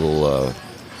had a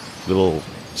little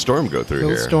storm go through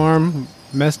here. Storm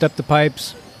messed up the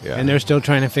pipes, Yeah. and they're still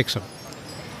trying to fix them.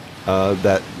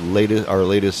 Our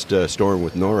latest storm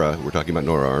with Nora, we're talking about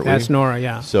Nora, aren't we? That's Nora,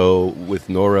 yeah. So with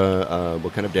Nora,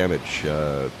 what kind of damage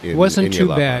in Wasn't too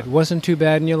Yelapa? bad. Wasn't too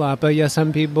bad in Yelapa. Yeah,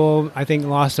 some people, I think,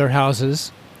 lost their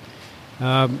houses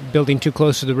building too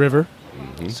close to the river.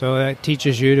 Mm-hmm. So that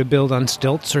teaches you to build on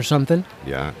stilts or something.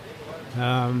 Yeah.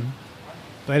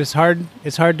 But it's hard.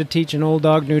 It's hard to teach an old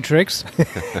dog new tricks.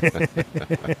 They're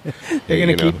going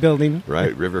to keep building.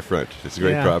 Right, riverfront. It's a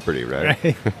great property, right?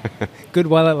 Right. Good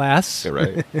while it lasts.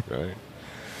 Right.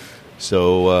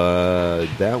 So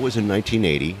that was in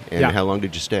 1980, and how long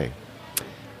did you stay?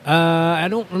 I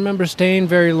don't remember staying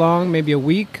very long, maybe a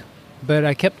week, but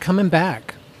I kept coming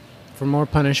back for more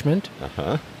punishment.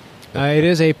 Uh-huh. It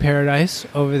is a paradise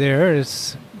over there.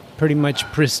 It's pretty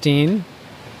much pristine.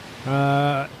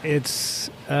 It's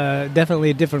definitely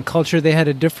a different culture. They had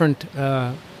a different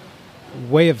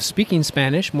way of speaking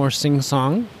Spanish, more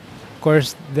sing-song. Of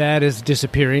course, that is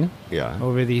disappearing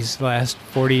over these last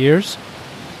 40 years.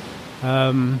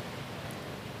 But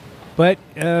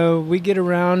we get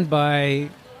around by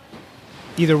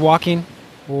either walking,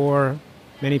 or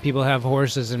many people have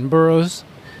horses and burros.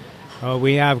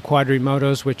 We have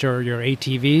quadrimotos, which are your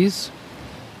ATVs.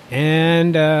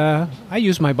 And I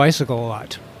use my bicycle a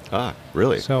lot. Ah,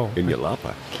 really? So in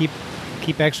Yelapa. Keep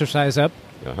exercise up.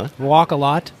 Uh-huh. Walk a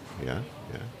lot. Yeah.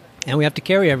 And we have to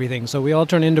carry everything. So we all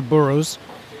turn into burros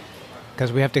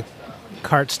because we have to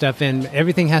cart stuff in.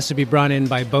 Everything has to be brought in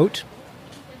by boat.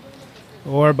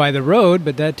 or by the road,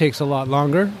 but that takes a lot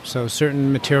longer. So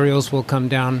certain materials will come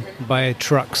down by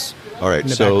trucks. All right,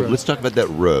 so let's talk about that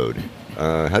road.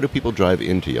 How do people drive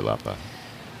into Yelapa?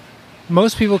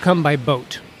 Most people come by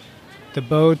boat. The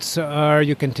boats are,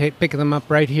 you can pick them up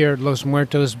right here at Los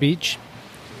Muertos Beach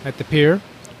at the pier,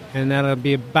 and that'll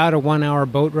be about a 1-hour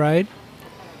boat ride.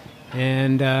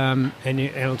 And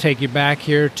it'll take you back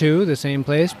here too, the same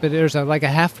place. But there's like a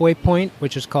halfway point,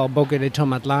 which is called Boca de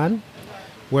Tomatlan,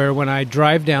 where when I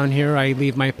drive down here, I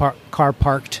leave my car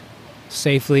parked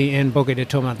safely in Boca de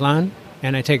Tomatlan,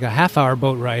 and I take a half-hour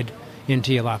boat ride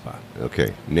into Yelapa.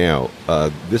 Okay. Now,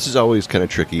 this is always kind of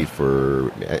tricky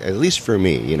for, at least for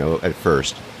me, at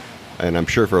first, and I'm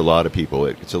sure for a lot of people,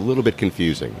 it's a little bit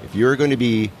confusing. If you're going to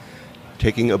be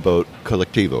taking a boat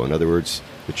colectivo, in other words,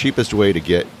 the cheapest way to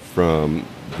get from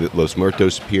the Los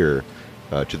Muertos Pier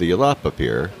to the Yelapa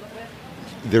Pier,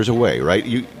 there's a way, right?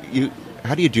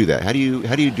 How do you do that? How do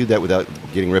you do that without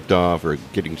getting ripped off or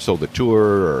getting sold a tour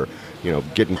or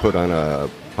getting put on a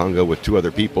Pongo with 2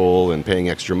 other people and paying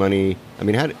extra money? I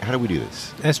mean, how do we do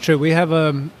this? That's true. We have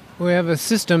a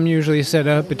system usually set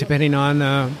up depending on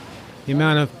the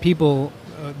amount of people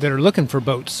that are looking for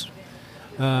boats.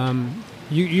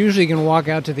 You usually can walk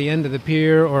out to the end of the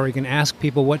pier, or you can ask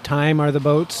people what time are the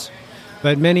boats.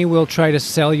 But many will try to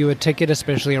sell you a ticket,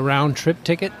 especially a round-trip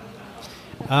ticket.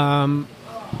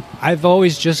 I've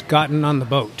always just gotten on the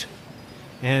boat,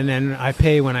 and then I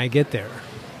pay when I get there.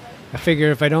 I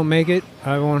figure if I don't make it,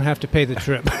 I won't have to pay the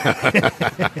trip.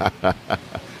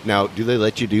 Now, do they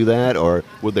let you do that, or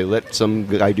would they let some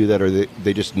guy do that, or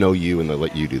they just know you and they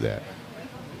let you do that?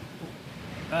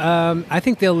 I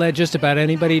think they'll let just about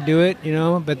anybody do it,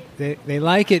 but they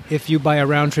like it if you buy a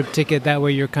round-trip ticket. That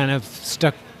way you're kind of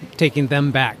stuck taking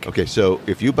them back. Okay, so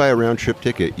if you buy a round-trip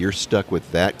ticket, you're stuck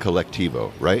with that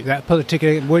collectivo, right? That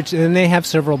ticket, and they have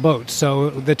several boats, so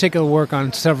the ticket will work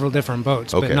on several different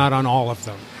boats, but not on all of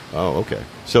them. Oh, okay.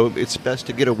 So it's best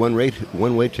to get a one-way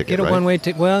ticket, Get a right? one-way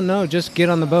ticket. Well, no, just get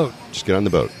on the boat. Just get on the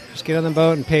boat. Just get on the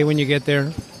boat and pay when you get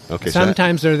there. Okay.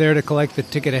 Sometimes they're there to collect the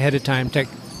ticket ahead of time,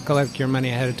 collect your money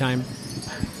ahead of time.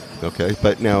 Okay,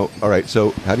 but now, all right,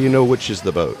 so how do you know which is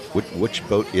the boat? Which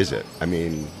boat is it? I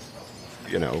mean,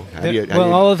 how do you...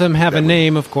 all of them have a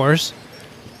name, of course,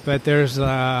 but there's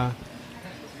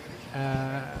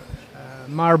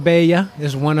Marbella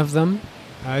is one of them.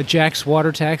 Jack's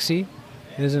Water Taxi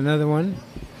is another one.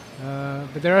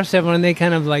 But there are several, and they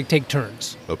kind of like take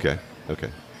turns. Okay.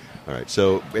 All right,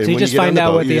 so you just find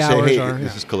out what the hours are.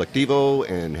 This is collectivo,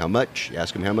 and how much? You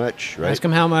ask them how much, right? Ask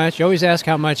them how much. You always ask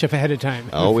how much ahead of time.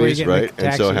 Always, right?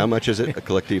 And so how much is it, a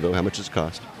collectivo? How much does it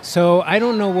cost? So I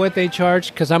don't know what they charge,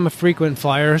 because I'm a frequent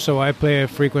flyer, so I pay a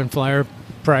frequent flyer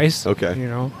price. Okay.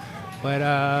 But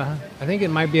I think it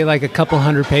might be like a couple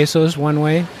 $100 pesos one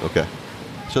way. Okay.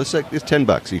 So it's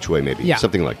 $10 each way, maybe. Yeah.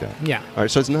 Something like that. Yeah. All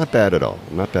right, so it's not bad at all.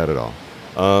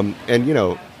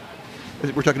 And,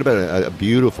 we're talking about a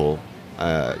beautiful,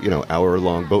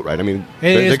 hour-long boat ride. I mean,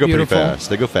 they go beautiful. pretty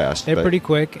fast. They go fast. They're pretty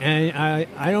quick, and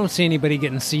I don't see anybody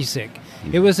getting seasick.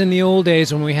 It was in the old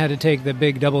days when we had to take the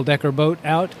big double-decker boat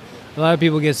out. A lot of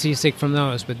people get seasick from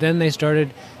those, but then they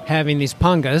started having these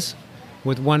pangas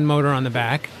with one motor on the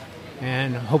back,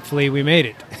 and hopefully we made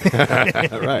it.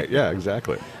 Right, yeah,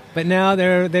 exactly. But now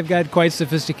they've got quite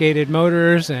sophisticated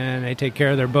motors, and they take care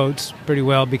of their boats pretty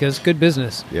well because it's good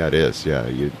business. Yeah, it is. Yeah,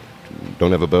 you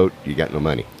don't have a boat, you got no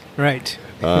money. Right.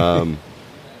 All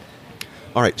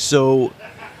right, so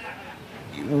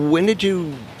when did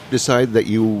you decide that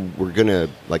you were going to,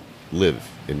 live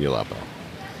in Yelapa?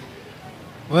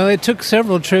 Well, it took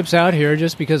several trips out here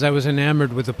just because I was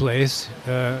enamored with the place.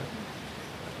 I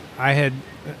had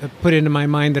put into my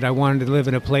mind that I wanted to live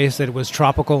in a place that was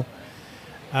tropical,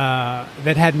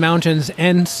 that had mountains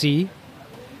and sea,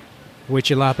 which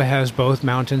Yelapa has both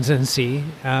mountains and sea.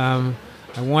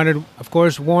 I wanted, of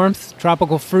course, warmth,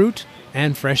 tropical fruit,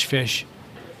 and fresh fish.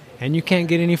 And you can't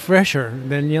get any fresher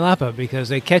than Yelapa because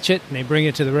they catch it and they bring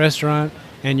it to the restaurant,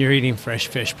 and you're eating fresh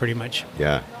fish pretty much.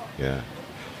 Yeah.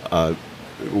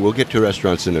 We'll get to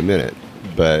restaurants in a minute,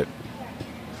 but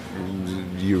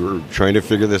you were trying to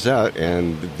figure this out,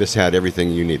 and this had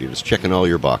everything you needed. It was checking all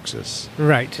your boxes.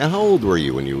 Right. Now, how old were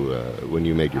you when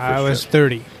you made your first trip? I was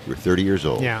 30. You were 30 years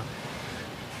old. Yeah.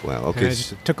 Wow. Okay. I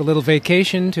took a little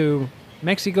vacation to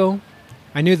Mexico.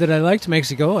 I knew that I liked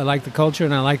Mexico. I liked the culture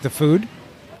and I liked the food.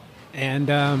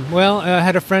 And, I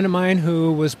had a friend of mine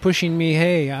who was pushing me,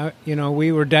 hey,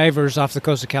 we were divers off the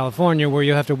coast of California where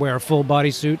you have to wear a full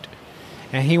bodysuit.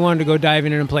 And he wanted to go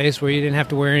diving in a place where you didn't have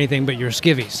to wear anything but your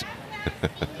skivvies.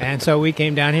 And so we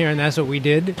came down here, and that's what we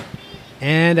did.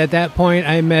 And at that point,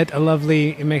 I met a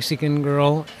lovely Mexican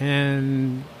girl,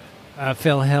 and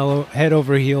fell head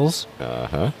over heels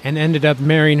Uh-huh. and ended up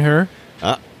marrying her.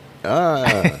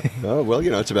 Oh, well,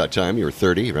 it's about time. You were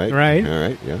 30, right? Right. All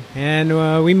right, yeah.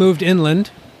 And we moved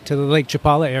inland to the Lake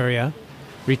Chapala area,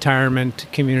 retirement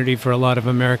community for a lot of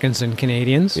Americans and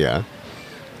Canadians. Yeah.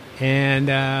 And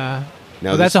Now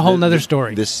well, that's a whole nother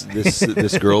story.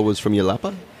 This girl was from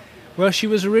Yelapa? Well, she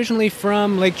was originally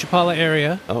from Lake Chapala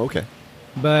area, Oh, okay.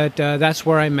 but that's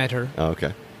where I met her. Oh,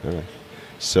 okay. All right.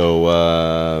 So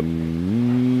I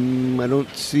don't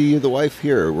see the wife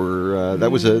here. That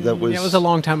was Yeah, it was a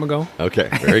long time ago. Okay.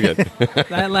 Very good.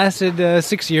 That lasted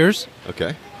 6 years.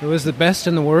 Okay. It was the best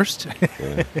and the worst.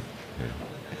 Yeah.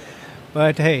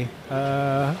 But hey,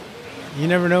 you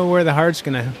never know where the heart's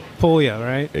going to pull you,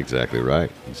 right? Exactly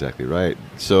right. Exactly right.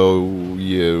 So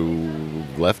you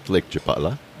left Lake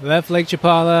Chapala. Left Lake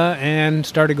Chapala and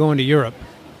started going to Europe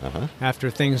Uh-huh. after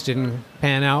things didn't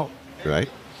pan out. Right.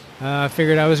 I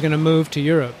figured I was going to move to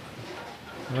Europe.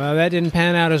 Well, that didn't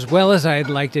pan out as well as I'd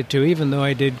liked it to, even though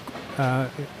I did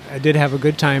have a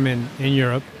good time in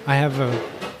Europe. I have a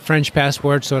French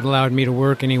passport, so it allowed me to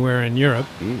work anywhere in Europe.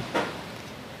 Mm.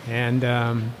 And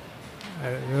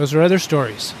those are other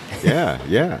stories. Yeah.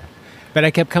 Yeah. But I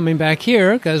kept coming back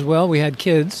here because, well, we had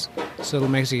kids, this little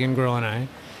Mexican girl and I.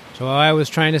 So I was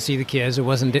trying to see the kids. It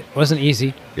wasn't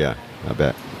easy. Yeah. I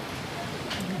bet.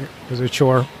 It was a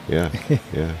chore. Yeah.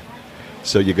 Yeah.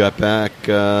 So you got back.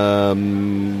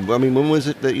 When was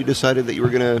it that you decided that you were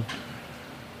gonna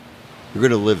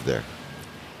live there?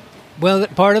 Well,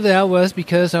 part of that was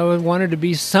because I wanted to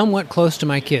be somewhat close to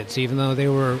my kids, even though they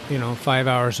were, 5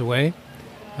 hours away.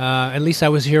 At least I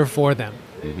was here for them.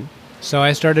 Mm-hmm. So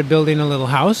I started building a little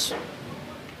house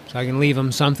so I can leave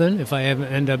them something. If I ever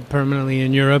end up permanently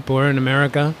in Europe or in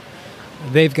America,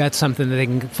 they've got something that they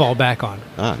can fall back on.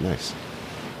 Ah, nice.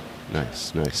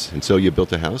 Nice. And so you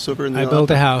built a house over in the I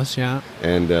built a house, yeah.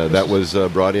 And that was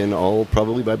brought in all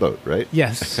probably by boat, right?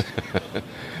 Yes.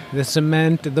 The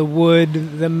cement, the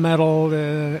wood, the metal,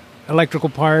 the electrical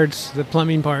parts, the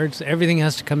plumbing parts, everything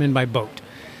has to come in by boat.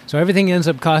 So everything ends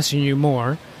up costing you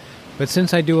more. But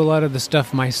since I do a lot of the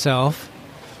stuff myself,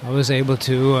 I was able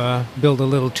to build a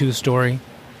little 2-story.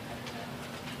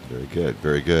 Very good,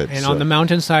 very good. And on the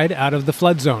mountainside, out of the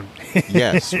flood zone.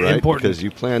 Yes, right? Important. Because you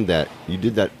planned that. You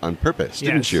did that on purpose,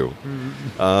 didn't Yes. you?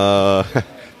 Mm-hmm.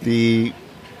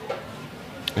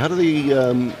 How do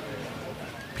the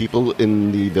people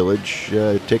in the village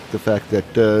take the fact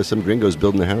that some gringo's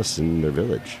building a house in their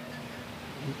village?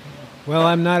 Well,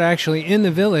 I'm not actually in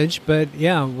the village, but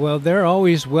yeah, well, they're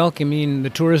always welcoming the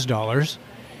tourist dollars.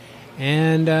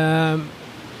 And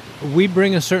we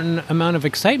bring a certain amount of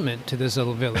excitement to this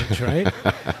little village, right?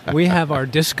 We have our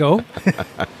disco.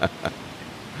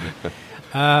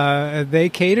 They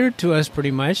cater to us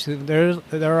pretty much.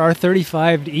 There are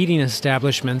 35 eating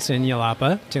establishments in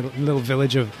Yelapa, it's a little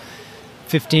village of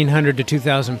 1,500 to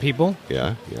 2,000 people.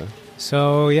 Yeah.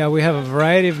 So, yeah, we have a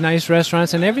variety of nice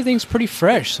restaurants, and everything's pretty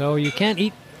fresh. So you can't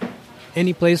eat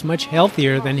any place much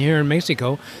healthier than here in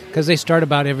Mexico because they start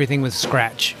about everything from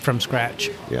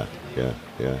scratch. Yeah.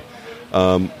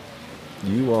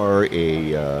 You are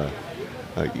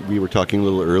we were talking a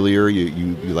little earlier,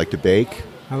 you like to bake.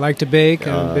 I like to bake.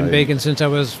 I've been baking since I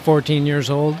was 14 years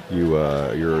old.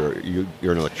 You're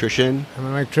an electrician. I'm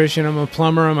an electrician. I'm a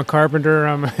plumber. I'm a carpenter.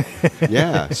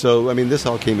 Yeah. So, this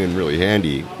all came in really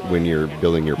handy when you're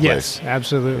building your place. Yes,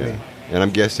 absolutely. Yeah. And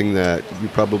I'm guessing that you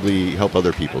probably help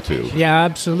other people, too. Yeah,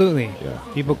 absolutely. Yeah.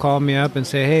 People call me up and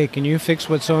say, hey, can you fix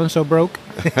what so-and-so broke?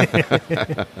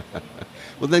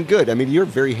 Well, then good. You're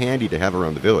very handy to have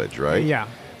around the village, right? Yeah.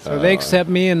 So they accept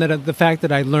me, and the fact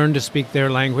that I learned to speak their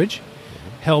language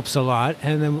helps a lot.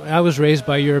 And then I was raised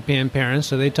by European parents,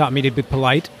 so they taught me to be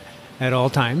polite at all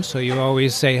times. So you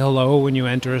always say hello when you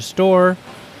enter a store,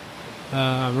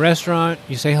 restaurant.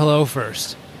 You say hello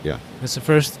first. Yeah. That's the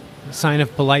first sign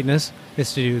of politeness,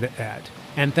 is to do that.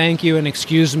 And thank you and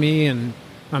excuse me and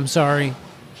I'm sorry.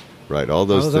 Right. All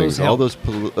those things. help. All those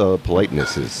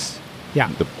politenesses.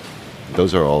 Yeah.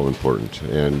 Those are all important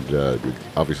and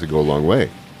obviously go a long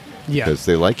way. Yeah. Because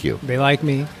they like you. They like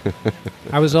me.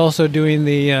 I was also doing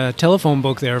the telephone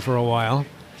book there for a while.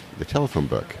 The telephone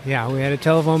book. Yeah, we had a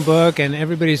telephone book, and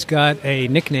everybody's got a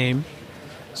nickname.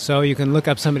 So you can look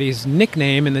up somebody's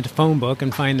nickname in the phone book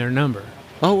and find their number.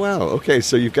 Oh, wow. Okay,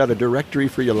 so you've got a directory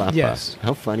for Yelapa. Yes.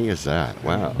 How funny is that?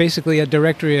 Wow. Basically a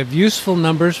directory of useful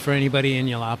numbers for anybody in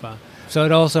Yelapa. So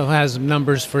it also has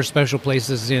numbers for special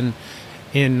places in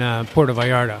Puerto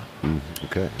Vallarta.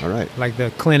 Okay, all right. Like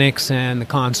the clinics and the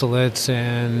consulates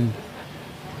and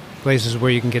places where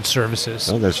you can get services.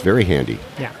 Oh, that's very handy.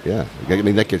 Yeah. Yeah. I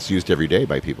mean, that gets used every day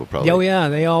by people, probably. Oh, yeah.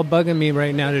 They all bugging me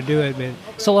right now to do it, but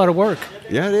it's a lot of work.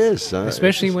 Yeah, it is.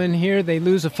 Especially when here they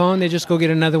lose a phone, they just go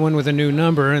get another one with a new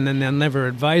number, and then they'll never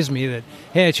advise me that,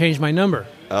 hey, I changed my number.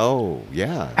 Oh,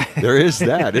 yeah. There is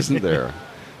that, isn't there?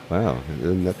 Wow.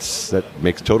 And that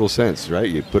makes total sense, right?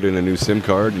 You put in a new SIM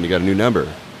card and you got a new number.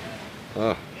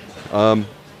 All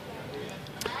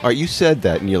right, you said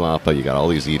that in Yelapa you got all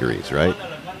these eateries, right?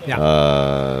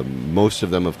 Yeah. Most of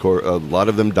them, of course, a lot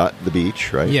of them dot the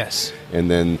beach, right? Yes.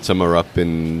 And then some are up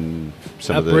in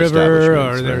some of the Upriver,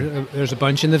 or establishments. Right? there's a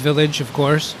bunch in the village, of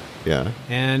course. Yeah.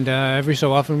 And every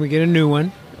so often we get a new one.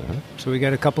 Uh-huh. So we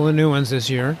got a couple of new ones this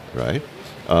year. Right.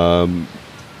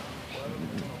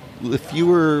 If you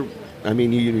were, I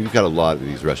mean, you've got a lot of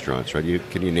these restaurants, right?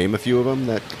 Can you name a few of them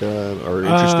that are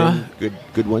interesting,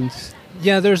 good ones?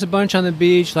 Yeah, there's a bunch on the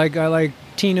beach. Like I like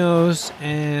Tino's,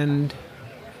 and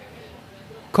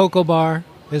Cocoa Bar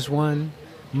is one.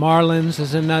 Marlin's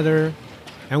is another.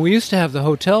 And we used to have the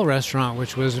hotel restaurant,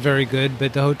 which was very good,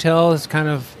 but the hotel is kind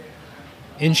of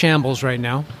in shambles right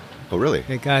now. Oh, really?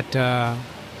 It got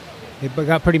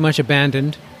pretty much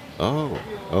abandoned.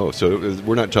 Oh, so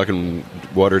we're not talking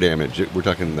water damage. We're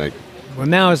talking like... Well,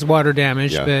 now it's water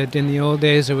damage, Yeah. but in the old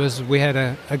days, we had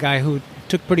a guy who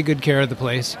took pretty good care of the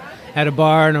place. Had a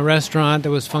bar and a restaurant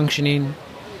that was functioning.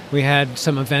 We had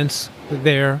some events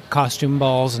there, costume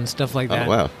balls and stuff like that.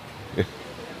 Oh,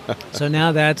 wow. So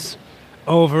now that's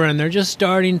over, and they're just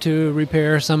starting to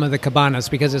repair some of the cabanas,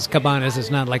 because it's cabanas,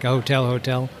 it's not like a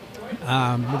hotel.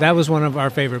 That was one of our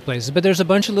favorite places. But there's a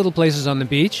bunch of little places on the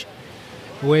beach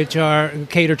which are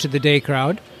cater to the day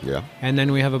crowd. Yeah. And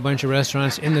then we have a bunch of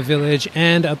restaurants in the village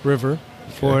and upriver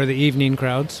for the evening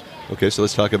crowds. Okay, so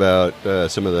let's talk about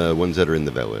some of the ones that are in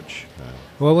the village.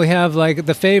 Well, we have like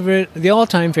the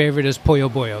all-time favorite is Pollo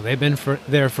Boyo. They've been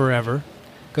there forever.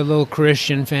 Good little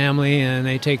Christian family, and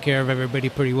they take care of everybody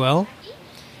pretty well.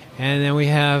 And then we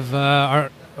have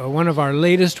one of our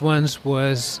latest ones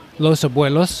was Los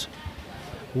Abuelos,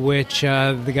 which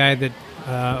the guy that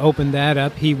opened that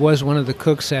up, he was one of the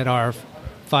cooks at our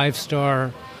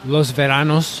 5-star Los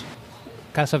Veranos,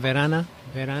 Casa Verana,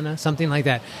 something like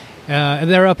that.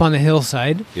 They're up on the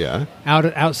hillside, Yeah.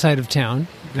 outside of town.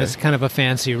 Okay. It's kind of a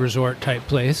fancy resort type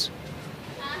place.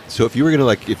 So if you were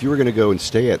gonna go and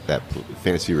stay at that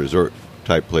fancy resort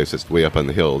type place that's way up on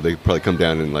the hill, they'd probably come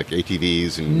down in like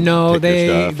ATVs and No, take their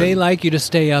stuff they and- like you to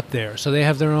stay up there, so they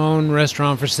have their own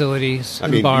restaurant facilities I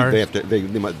and mean, bars.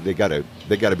 they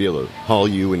gotta be able to haul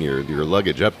you and your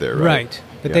luggage up there, right? Right,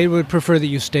 but Yeah. they would prefer that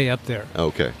you stay up there,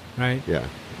 Okay. right? Yeah.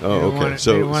 They Oh, don't okay. want it- they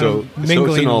So don't want so them so it's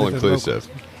mingling an all with the inclusive.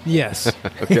 Yes.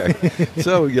 Okay.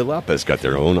 So Yelapa's got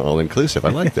their own all inclusive. I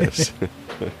like this.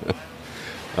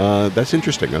 That's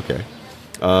interesting. Okay.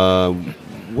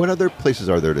 What other places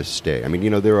are there to stay? I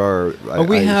mean, there are.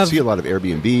 I see a lot of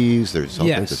Airbnbs. There's all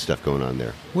kinds of Yes. stuff going on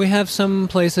there. We have some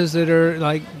places that are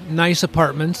like nice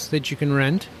apartments that you can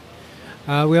rent.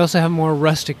 We also have more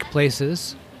rustic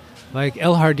places. Like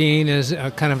El Jardín is a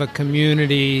kind of a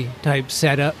community type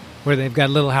setup where they've got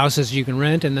little houses you can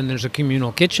rent, and then there's a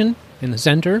communal kitchen in the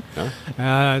center.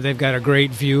 Huh? They've got a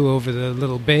great view over the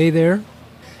little bay there.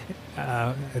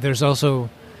 There's also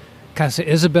Casa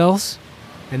Isabel's,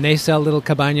 and they sell little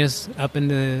cabañas up in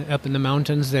the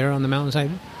mountains there on the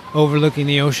mountainside, overlooking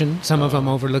the ocean. Some of them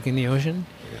overlooking the ocean.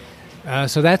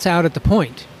 So that's out at the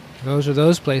point. Those are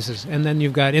those places, and then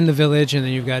you've got in the village, and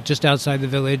then you've got just outside the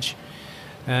village,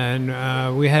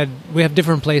 and we have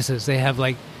different places.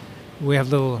 We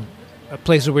have little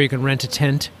places where you can rent a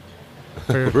tent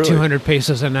for Really? 200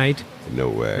 pesos a night. No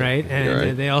way. Right, and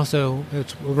Right. they also,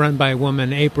 it's run by a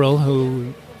woman, April,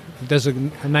 who does a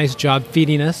nice job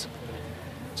feeding us.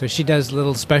 So she does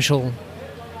little special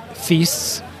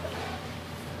feasts,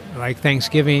 like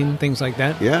Thanksgiving, things like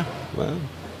that. Yeah. Wow.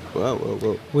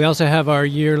 Whoa. We also have our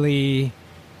yearly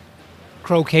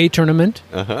croquet tournament.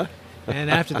 Uh-huh. And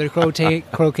after the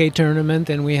croquet tournament,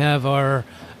 then we have our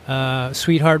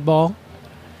sweetheart ball.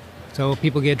 So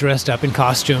people get dressed up in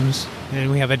costumes,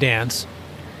 and we have a dance.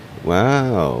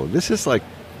 Wow. This is like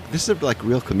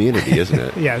real community, isn't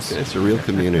it? Yes. It's a real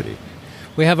community.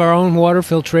 We have our own water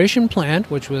filtration plant,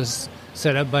 which was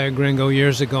set up by a gringo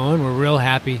years ago, and we're real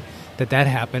happy that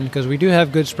happened, because we do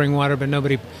have good spring water, but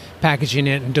nobody packaging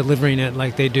it and delivering it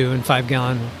like they do in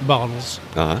 5-gallon bottles.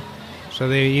 Uh-huh. So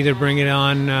they either bring it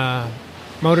on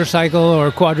motorcycle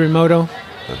or quadrimoto,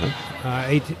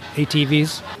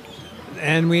 ATVs.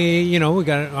 And we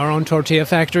got our own tortilla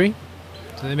factory,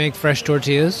 so they make fresh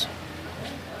tortillas.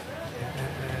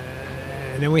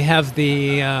 And then we have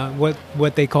the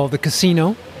what they call the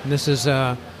casino. And this is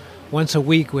once a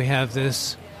week we have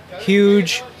this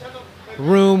huge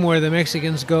room where the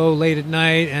Mexicans go late at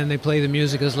night and they play the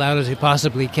music as loud as they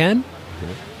possibly can.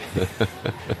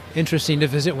 Interesting to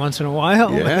visit once in a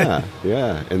while.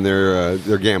 Yeah. And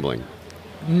they're gambling.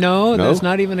 No, that's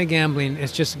not even a gambling.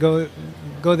 It's just go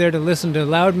there to listen to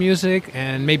loud music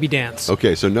and maybe dance.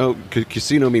 Okay, so no,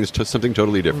 casino means something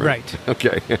totally different. Right.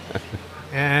 Okay.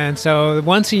 And so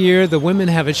once a year, the women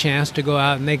have a chance to go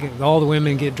out, and all the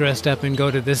women get dressed up and go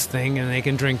to this thing, and they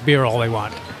can drink beer all they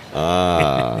want.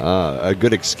 A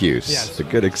good excuse. Yes. A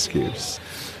good excuse.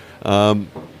 All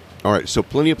right, so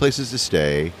plenty of places to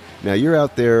stay. Now, you're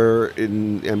out there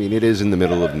it is in the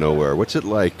middle of nowhere. What's it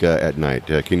like at night?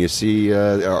 Can you see,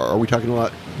 are we talking a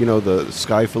lot, the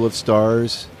sky full of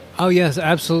stars? Oh, yes,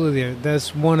 absolutely.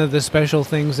 That's one of the special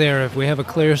things there. If we have a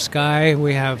clear sky,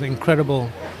 we have incredible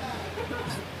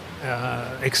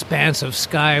expanse of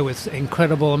sky with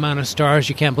incredible amount of stars.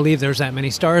 You can't believe there's that many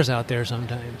stars out there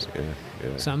sometimes.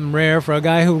 Yeah. Something rare for a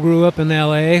guy who grew up in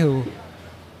L.A. who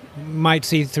might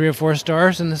see 3 or 4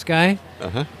 stars in the sky.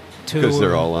 Uh-huh. Because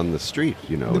they're all on the street,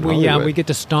 we get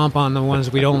to stomp on the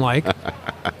ones we don't like.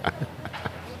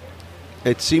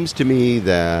 It seems to me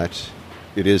that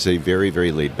it is a very,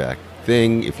 very laid-back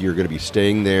thing. If you're going to be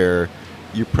staying there,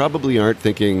 you probably aren't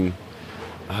thinking,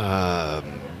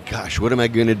 gosh, what am I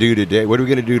going to do today? What are we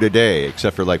going to do today?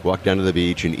 Except for, walk down to the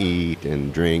beach and eat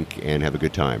and drink and have a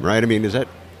good time, right? I mean, is that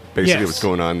basically what's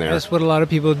going on there? That's what a lot of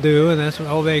people do, and that's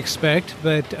all they expect.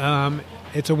 But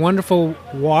it's a wonderful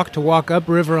walk to walk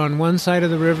upriver on one side of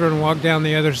the river and walk down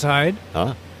the other side.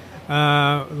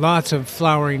 Lots of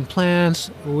flowering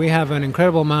plants. We have an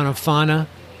incredible amount of fauna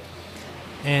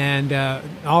and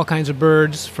all kinds of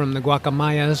birds, from the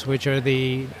guacamayas, which are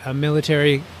the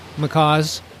military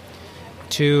macaws,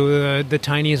 to the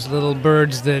tiniest little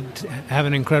birds that have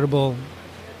an incredible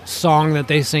song that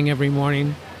they sing every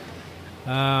morning.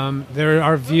 There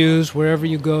are views. Wherever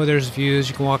you go, there's views.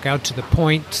 You can walk out to the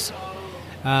points.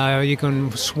 You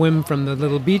can swim from the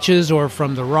little beaches or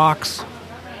from the rocks.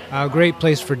 A great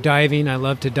place for diving. I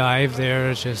love to dive there.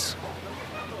 It's just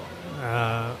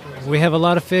we have a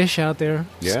lot of fish out there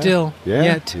still.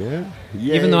 Yet.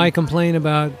 Even though I complain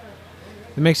about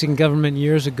the Mexican government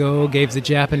years ago gave the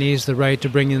Japanese the right to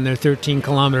bring in their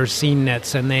 13-kilometer seine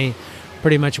nets, and they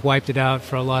pretty much wiped it out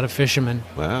for a lot of fishermen.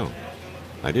 Wow.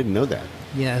 I didn't know that.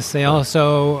 Yes, they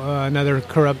also, another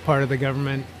corrupt part of the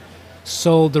government,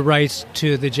 sold the rights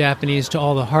to the Japanese to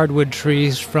all the hardwood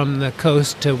trees from the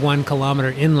coast to 1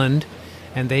 kilometer inland,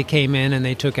 and they came in and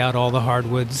they took out all the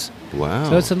hardwoods. Wow.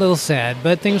 So it's a little sad,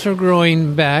 but things are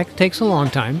growing back. Takes a long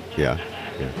time. Yeah.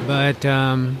 But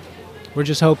we're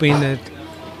just hoping that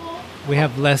we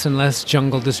have less and less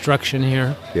jungle destruction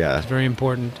here. Yeah. It's very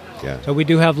important. Yeah. So we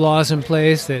do have laws in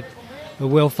place that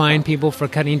will fine people for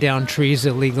cutting down trees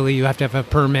illegally. You have to have a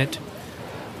permit.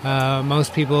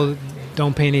 Most people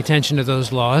don't pay any attention to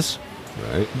those laws.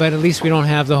 Right. But at least we don't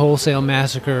have the wholesale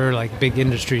massacre, like big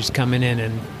industries coming in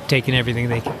and taking everything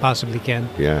they possibly can.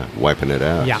 Yeah, wiping it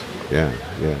out. Yeah.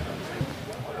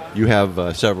 You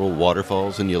have several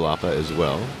waterfalls in Yelapa as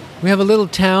well. We have a little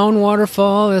town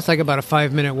waterfall. It's like about a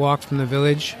 5-minute walk from the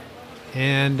village.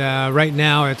 And right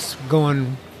now it's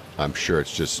going... I'm sure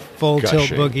it's just full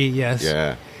gushing. tilt boogie, yes.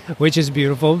 Yeah. Which is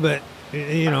beautiful, but,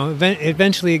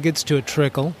 eventually it gets to a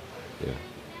trickle.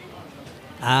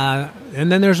 Yeah.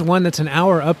 And then there's one that's an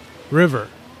hour upriver.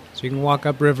 So you can walk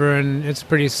upriver, and it's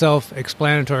pretty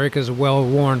self-explanatory because it's a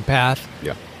well-worn path.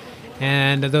 Yeah.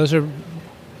 And those are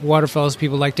waterfalls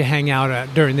people like to hang out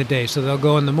at during the day. So they'll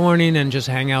go in the morning and just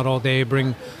hang out all day,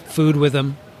 bring food with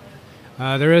them.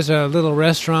 There is a little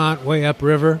restaurant way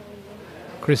upriver,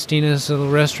 Christina's little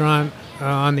restaurant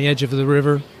on the edge of the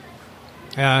river.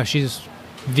 She's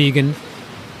vegan.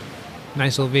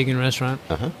 Nice little vegan restaurant.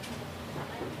 Uh-huh.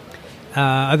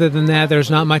 Other than that, there's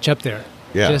not much up there.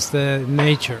 Yeah. Just the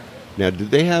nature. Now, do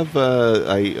they have,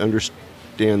 I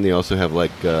understand they also have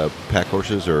pack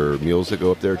horses or mules that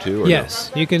go up there too? Or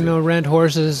yes. no? You can rent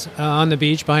horses on the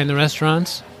beach behind the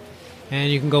restaurants.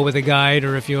 And you can go with a guide,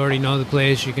 or if you already know the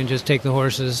place, you can just take the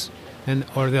horses,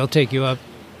 or they'll take you up.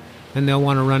 And they'll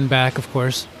want to run back, of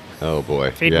course. Oh,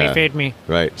 boy. Feed me.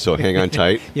 Right. So hang on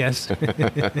tight. Yes.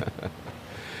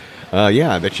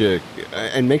 I bet you.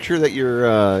 And make sure that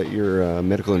your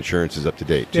medical insurance is up to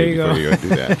date, too, there you before go. you go do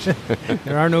that.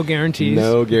 There are no guarantees.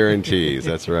 No guarantees.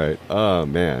 That's right. Oh,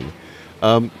 man.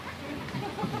 All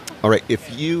right.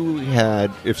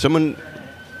 If someone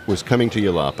was coming to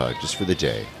Yelapa just for the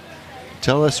day,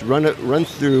 tell us, run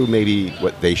through maybe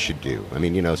what they should do. I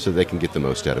mean, so they can get the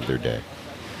most out of their day.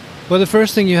 Well, the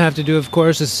first thing you have to do, of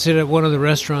course, is sit at one of the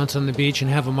restaurants on the beach and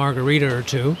have a margarita or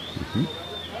two. Mm-hmm.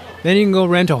 Then you can go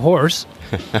rent a horse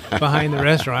behind the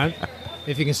restaurant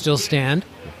if you can still stand.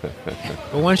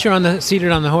 But once you're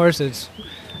seated on the horse, it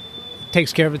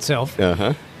takes care of itself.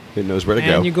 Uh-huh. It knows where to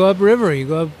go. And you go up river. You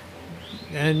go up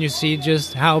and you see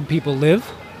just how people live.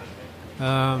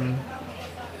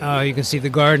 You can see the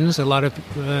gardens. A lot of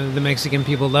the Mexican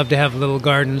people love to have little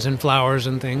gardens and flowers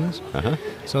and things. Uh-huh.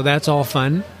 So that's all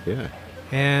fun. Yeah.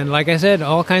 And like I said,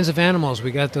 all kinds of animals.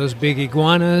 We got those big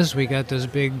iguanas. We got those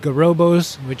big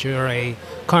garrobos, which are a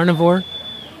carnivore,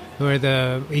 where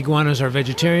the iguanas are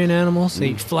vegetarian animals. They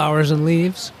eat flowers and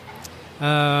leaves. We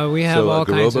have all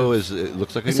kinds of... it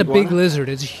looks like an It's a iguana? big lizard.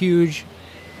 It's huge.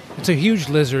 It's a huge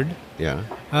lizard. Yeah.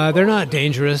 They're not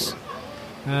dangerous.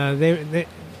 They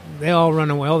all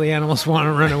run away. All the animals want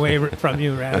to run away from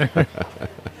you, rather.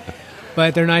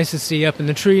 But they're nice to see up in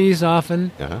the trees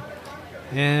often. Uh-huh.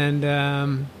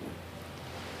 And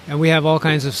we have all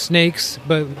kinds of snakes,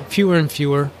 but fewer and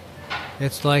fewer.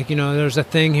 It's like, there's a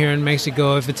thing here in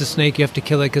Mexico. If it's a snake, you have to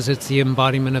kill it because it's the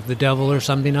embodiment of the devil or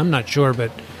something. I'm not sure,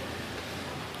 but...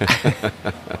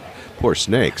 Poor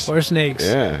snakes. Poor snakes.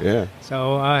 Yeah.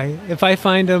 So if I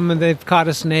find them and they've caught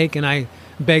a snake, and I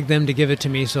beg them to give it to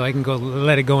me so I can go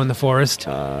let it go in the forest.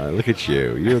 Look at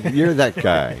you. You're that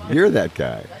guy. You're that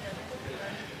guy.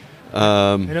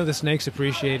 I know the snakes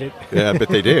appreciate it. Yeah, but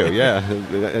they do. Yeah.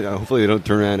 Hopefully they don't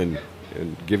turn around and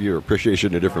give you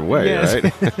appreciation in a different way, yes.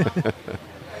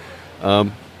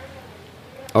 right?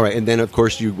 All right, and then of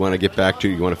course you want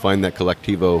to find that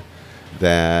collectivo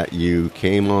that you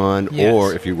came on, yes.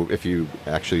 Or if you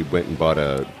actually went and bought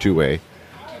a two-way,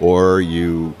 or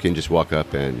you can just walk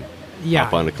up and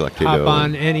hop on a collectivo. Hop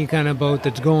on any kind of boat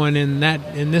that's going in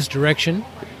this direction.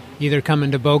 Either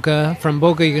coming to Boca. From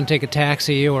Boca, you can take a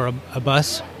taxi or a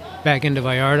bus back into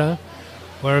Vallarta.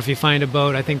 Or if you find a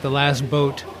boat, I think the last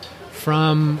boat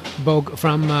from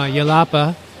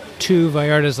Yelapa to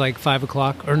Vallarta is like 5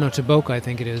 o'clock. Or no, to Boca, I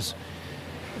think it is.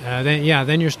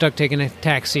 Then you're stuck taking a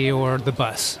taxi or the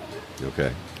bus.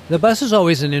 Okay. The bus is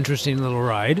always an interesting little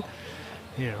ride.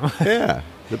 Yeah,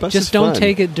 the bus Just is don't fun.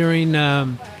 take it during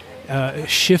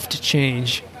shift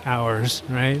change hours,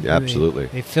 right? Yeah, absolutely.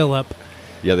 They fill up.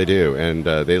 Yeah, they do, and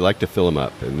they like to fill them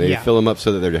up, and they fill them up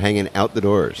so that they're hanging out the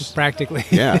doors. Practically.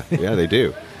 Yeah, they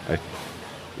do. I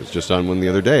was just on one the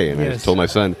other day, and I Yes. told my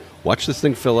son, "Watch this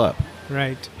thing fill up."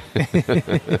 Right.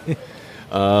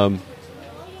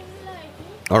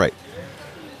 All right,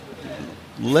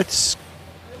 let's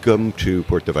come to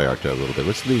Puerto Vallarta a little bit.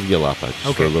 Let's leave Yelapa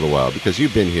just for a little while, because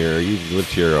you've been here, you've lived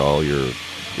here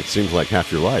it seems like half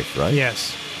your life, right?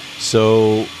 Yes.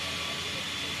 So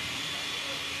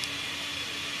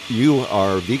you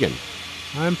are vegan.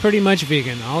 I'm pretty much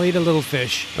vegan. I'll eat a little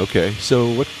fish. Okay,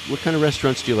 so what kind of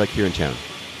restaurants do you like here in town?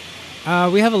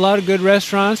 We have a lot of good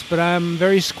restaurants, but I'm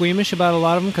very squeamish about a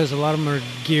lot of them because a lot of them are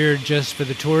geared just for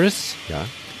the tourists. Yeah.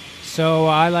 So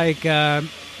I like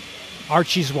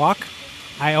Archie's Walk.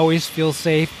 I always feel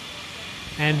safe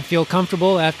and feel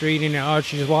comfortable after eating at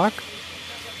Archie's Walk.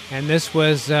 And this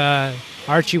was,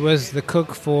 Archie was the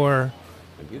cook for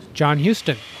John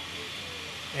Huston.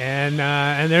 And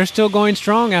they're still going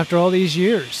strong after all these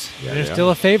years. Yeah, they're they still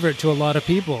are. a favorite to a lot of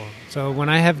people. So when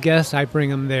I have guests, I bring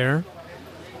them there.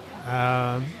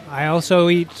 I also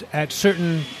eat at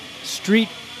certain street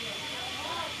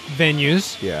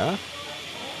venues. Yeah.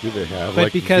 Do they have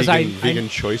But because vegan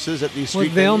choices at these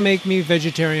street they'll venues? make me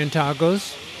vegetarian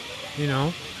tacos.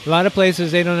 A lot of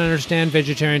places, they don't understand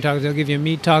vegetarian tacos. They'll give you a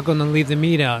meat taco and then leave the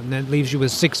meat out, and that leaves you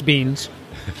with 6 beans.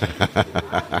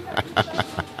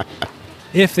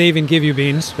 If they even give you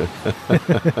beans.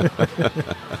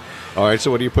 All right,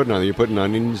 so what are you putting on? You're putting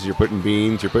onions, you're putting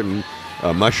beans, you're putting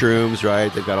mushrooms,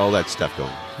 right? They've got all that stuff going.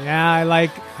 Yeah, I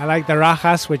like the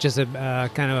rajas, which is a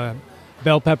kind of a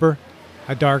bell pepper,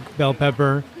 a dark bell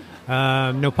pepper.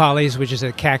 Nopales, which is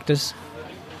a cactus.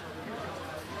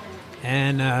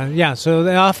 And so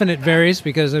often it varies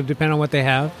because it depends on what they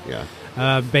have.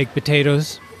 Yeah. Baked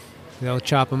potatoes. They'll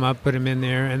chop them up, put them in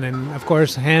there. And then, of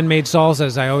course, handmade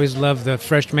salsas. I always love the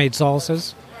fresh-made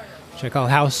salsas, which I call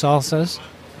house salsas.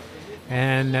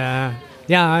 And,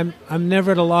 I'm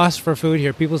never at a loss for food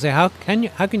here. People say, how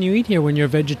can you eat here when you're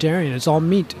vegetarian? It's all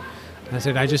meat. I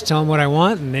said, I just tell them what I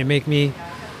want, and they make me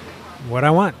what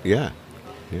I want. Yeah.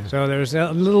 So there's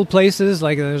little places,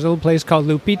 like there's a little place called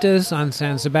Lupita's on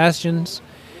San Sebastian's.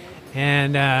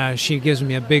 And she gives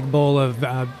me a big bowl of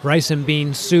rice and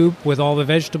bean soup with all the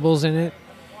vegetables in it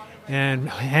and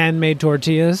handmade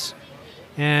tortillas.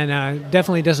 And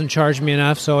definitely doesn't charge me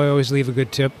enough, so I always leave a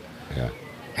good tip. Yeah.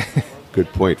 Good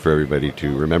point for everybody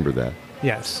to remember that.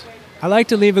 Yes. I like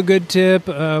to leave a good tip.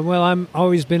 I'm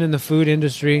always been in the food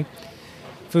industry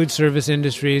food service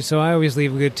industry, so I always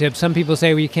leave a good tip. Some people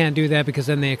say, well, you can't do that because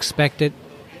then they expect it.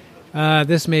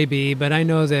 This may be, but I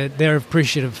know that they're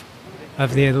appreciative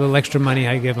of the little extra money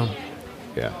I give them.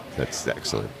 Yeah, that's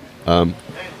excellent.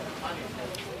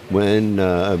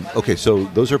 Okay, so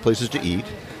those are places to eat.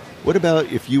 What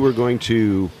about if you were going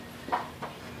to,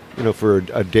 for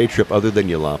a day trip other than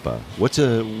Yelapa? What's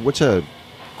a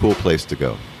cool place to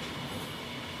go?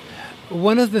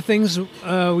 One of the things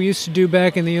we used to do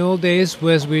back in the old days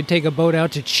was we'd take a boat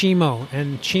out to Chimo.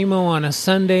 And Chimo on a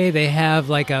Sunday, they have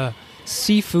like a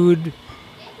seafood,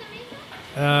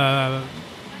 I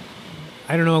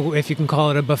don't know if you can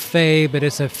call it a buffet, but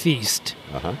it's a feast.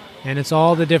 Uh-huh. And it's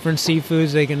all the different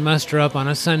seafoods they can muster up on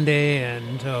a Sunday,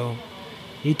 and so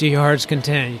eat to your heart's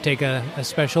content. You take a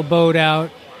special boat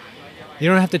out. You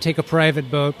don't have to take a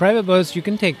private boat. Private boats, you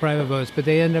can take private boats, but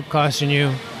they end up costing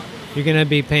you. You're going to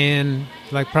be paying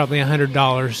like probably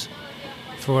 $100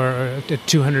 for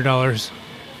 $200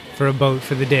 for a boat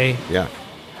for the day. Yeah.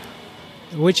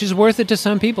 Which is worth it to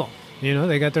some people.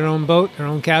 They got their own boat, their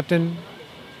own captain.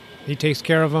 He takes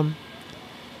care of them.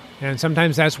 And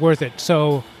sometimes that's worth it.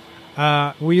 So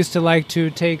we used to like to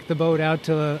take the boat out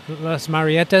to Las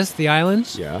Marietas, the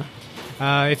islands. Yeah.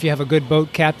 If you have a good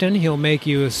boat captain, he'll make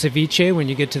you a ceviche when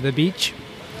you get to the beach.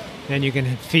 Then you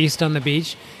can feast on the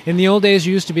beach. In the old days,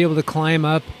 you used to be able to climb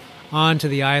up onto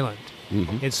the island.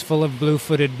 Mm-hmm. It's full of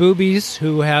blue-footed boobies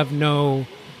who have no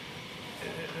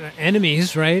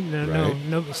enemies, right?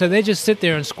 No. So they just sit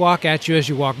there and squawk at you as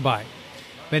you walk by.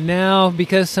 But now,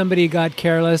 because somebody got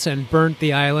careless and burnt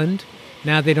the island,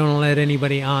 now they don't let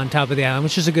anybody on top of the island,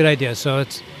 which is a good idea. So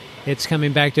it's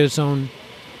coming back to its own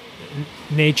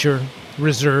nature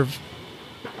reserve.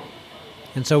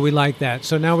 And so we like that.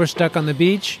 So now we're stuck on the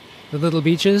beach, the little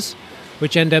beaches,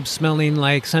 which end up smelling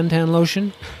like suntan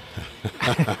lotion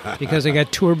because they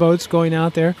got tour boats going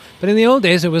out there. But in the old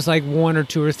days, it was like 1 or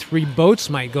 2 or 3 boats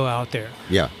might go out there.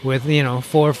 Yeah. With,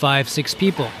 4, 5, 6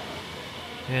 people.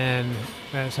 And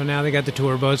so now they got the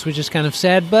tour boats, which is kind of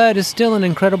sad, but it's still an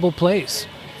incredible place.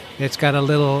 It's got a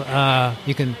little,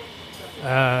 you can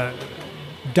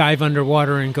dive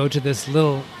underwater and go to this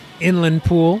little inland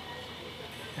pool.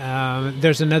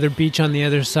 There's another beach on the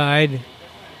other side,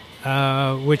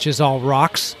 which is all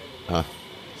rocks.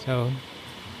 So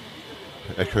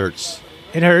it hurts.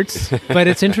 It hurts, but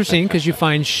it's interesting because you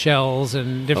find shells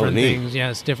and different things.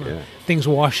 Yes, different things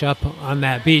wash up on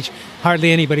that beach.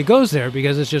 Hardly anybody goes there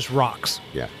because it's just rocks.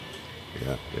 Yeah.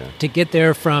 To get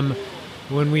there from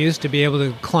when we used to be able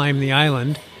to climb the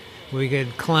island, we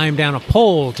could climb down a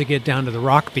pole to get down to the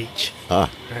rock beach. Right.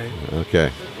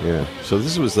 Okay, yeah. So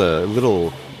this was a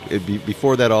little,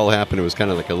 before that all happened, it was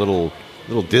kind of like a little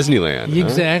Disneyland.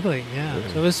 Exactly, yeah.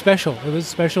 So it was special. It was a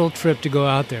special trip to go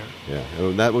out there. Yeah,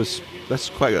 and that's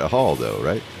quite a haul, though,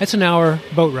 right? It's an hour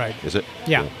boat ride. Is it?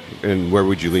 Yeah. And where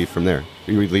would you leave from there?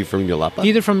 You would leave from Yelapa?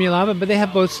 Either from Yelapa, but they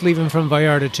have boats leaving from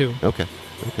Vallarta, too. Okay.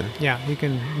 Yeah, you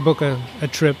can book a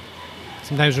trip,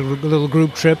 sometimes a little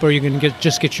group trip, or you can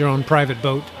just get your own private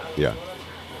boat. Yeah.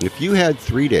 If you had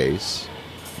 3 days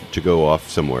to go off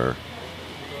somewhere,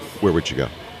 where would you go?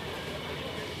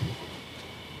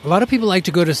 A lot of people like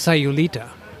to go to Sayulita.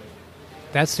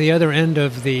 That's the other end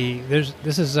of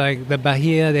this is like the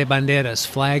Bahia de Banderas,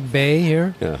 Flag Bay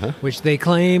here, which they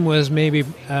claim was maybe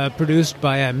produced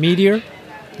by a meteor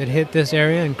that hit this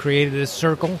area and created this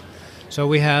circle. So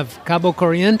we have Cabo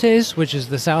Corrientes, which is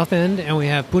the south end, and we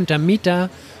have Punta Mita,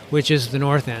 which is the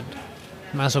north end,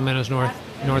 más o menos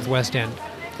northwest end.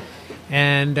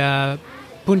 And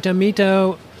Punta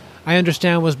Mita, I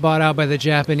understand, was bought out by the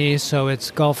Japanese, so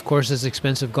it's golf courses,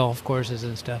 expensive golf courses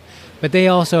and stuff. But they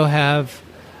also have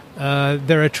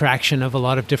their attraction of a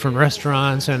lot of different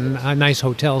restaurants and nice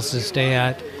hotels to stay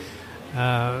at.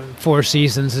 Four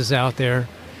Seasons is out there.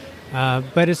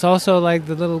 But it's also like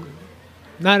the little,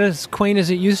 not as quaint as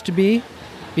it used to be,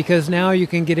 because now you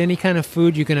can get any kind of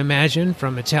food you can imagine,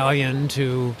 from Italian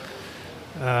to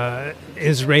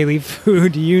Israeli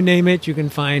food, you name it, you can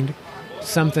find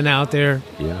something out there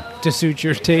to suit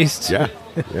your tastes. Yeah.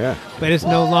 But it's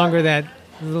no longer that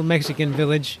little Mexican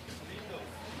village.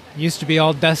 Used to be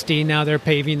all dusty, now they're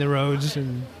paving the roads.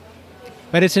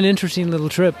 But it's an interesting little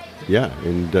trip. Yeah,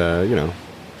 and,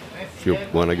 if you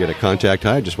want to get a contact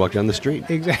high, just walk down the street.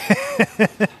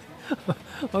 Exactly.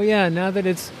 Oh, yeah, now that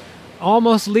it's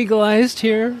almost legalized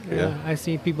here, I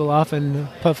see people often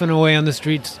puffing away on the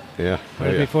streets. Yeah.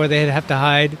 Before they'd have to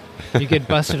hide. You get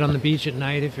busted on the beach at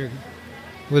night if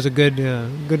was a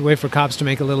good way for cops to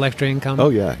make a little extra income. Oh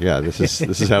yeah. This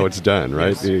is how it's done,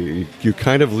 right? Yes. You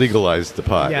kind of legalize the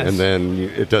pot, Yes. and then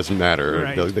it doesn't matter.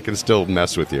 Right. They can still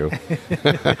mess with you.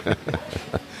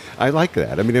 I like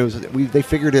that. I mean, they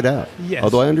figured it out. Yes.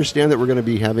 Although I understand that we're going to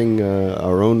be having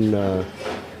our own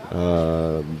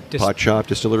pot shop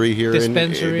distillery here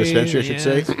Dispensary, dispensary, I should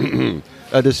say.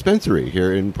 A dispensary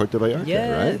here in Puerto Vallarta,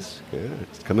 Yes. right? Yeah,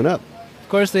 it's coming up. Of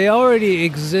course, they already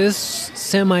exist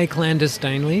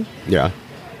semi-clandestinely, Yeah.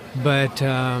 but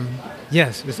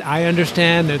yes, I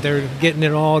understand that they're getting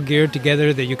it all geared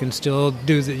together, that you can still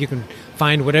do that. You can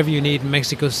find whatever you need in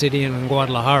Mexico City and in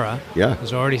Guadalajara. Yeah.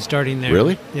 It's already starting there.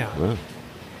 Really? Yeah. Wow.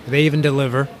 They even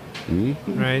deliver,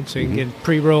 Mm-hmm. right? So you can get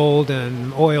pre-rolled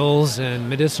and oils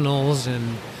and medicinals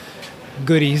and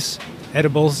goodies,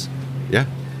 edibles, Yeah.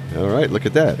 All right. Look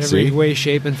at that. every See, way,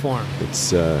 shape, and form.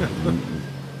 it's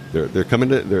they're coming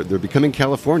to they're becoming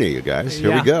California, you guys. Here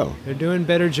we Yeah. go. They're doing a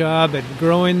better job at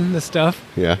growing the stuff.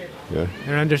 Yeah. Yeah.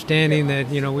 They're understanding that,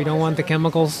 we don't want the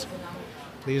chemicals.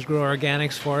 Please grow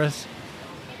organics for us.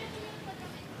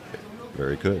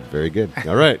 Very good. Very good.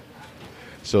 All right.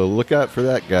 So look out for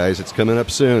that, guys. It's coming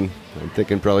up soon. I'm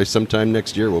thinking probably sometime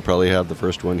next year we'll probably have the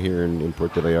first one here in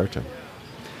Puerto Vallarta.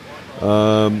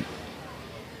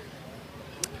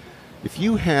 If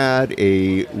you had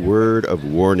a word of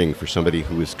warning for somebody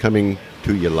who is coming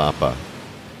to Yelapa,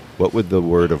 what would the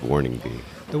word of warning be?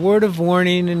 The word of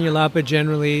warning in Yelapa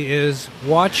generally is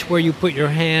watch where you put your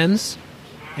hands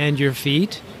and your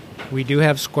feet. We do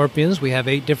have scorpions. We have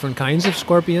 8 different kinds of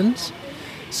scorpions.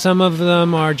 Some of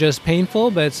them are just painful,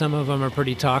 but some of them are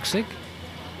pretty toxic.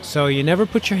 So you never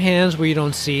put your hands where you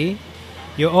don't see.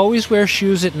 You always wear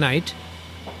shoes at night.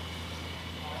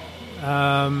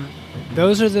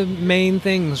 Those are the main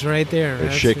things right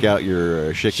there. Shake out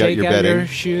your bedding. Your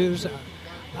shoes.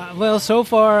 Well, so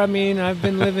far, I've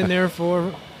been living there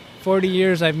for 40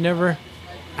 years. I've never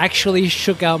actually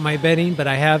shook out my bedding, but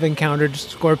I have encountered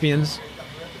scorpions,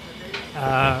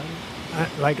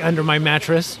 like under my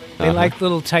mattress. They like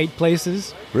little tight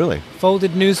places. Really?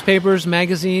 Folded newspapers,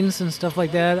 magazines, and stuff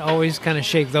like that. Always kind of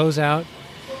shake those out.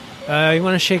 You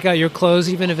want to shake out your clothes,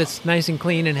 even if it's nice and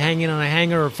clean and hanging on a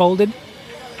hanger or folded.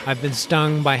 I've been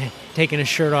stung by taking a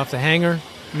shirt off the hanger,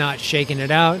 not shaking it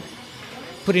out,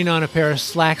 putting on a pair of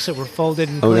slacks that were folded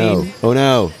and clean. Oh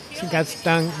no! Got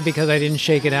stung because I didn't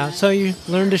shake it out. So you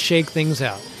learn to shake things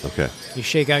out. Okay. You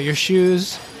shake out your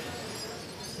shoes,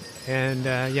 and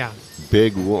yeah.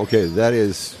 Okay, that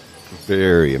is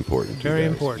very important. Very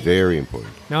important. Very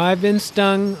important. Now, I've been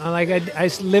stung. I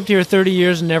lived here 30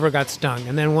 years and never got stung.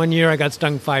 And then one year I got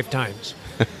stung 5 times.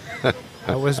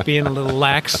 I was being a little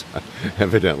lax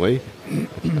Evidently.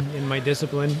 in my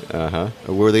discipline.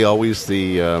 Were they always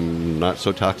the not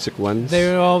so toxic ones?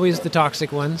 They were always the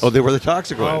toxic ones. Oh, they were the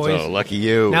toxic ones. Always. Oh, lucky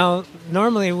you. Now,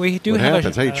 normally we do What have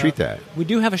happens? How do you treat that? We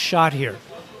do have a shot here.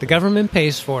 The government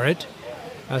pays for it,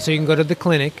 so you can go to the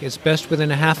clinic. It's best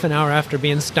within a half an hour after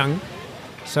being stung.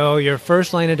 So your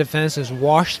first line of defense is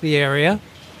wash the area.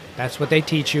 That's what they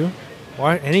teach you.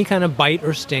 Or any kind of bite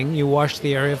or sting, you wash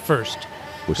the area first.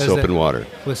 With soap and water.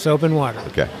 With soap and water.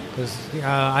 Okay. Because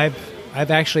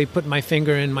I've actually put my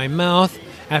finger in my mouth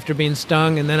after being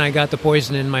stung, and then I got the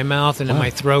poison in my mouth and in my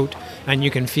throat, and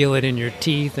you can feel it in your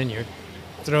teeth and your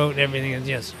throat, everything. It's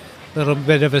just a little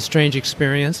bit of a strange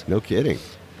experience. No kidding.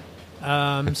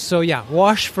 So yeah,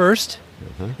 wash first,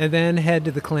 and then head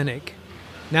to the clinic.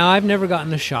 Now, I've never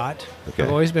gotten a shot. Okay. I've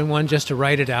always been one just to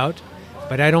write it out,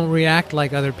 but I don't react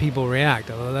like other people react.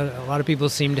 A lot of people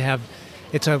seem to have.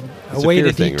 It's a way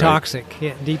to fear thing, right?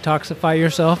 detoxify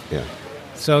yourself. Yeah.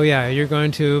 So yeah, you're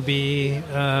going to be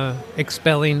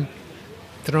expelling,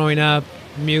 throwing up,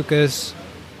 mucus.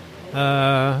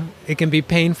 It can be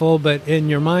painful, but in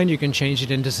your mind you can change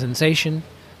it into sensation,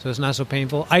 so it's not so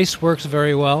painful. Ice works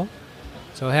very well,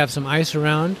 so have some ice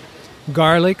around.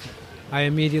 Garlic, I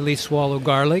immediately swallow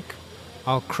garlic.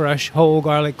 I'll crush whole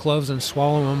garlic cloves and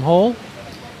swallow them whole.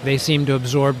 They seem to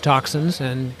absorb toxins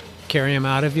and carry them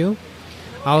out of you.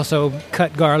 I also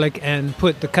cut garlic and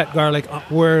put the cut garlic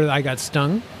where I got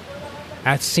stung.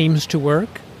 That seems to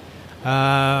work.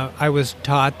 I was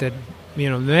taught that,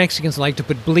 the Mexicans like to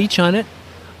put bleach on it.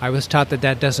 I was taught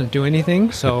that doesn't do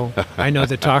anything, so I know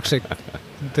the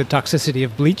toxicity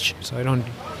of bleach, so I don't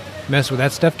mess with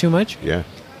that stuff too much. Yeah.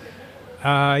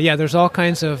 There's all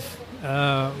kinds of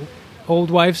old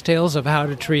wives' tales of how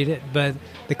to treat it, but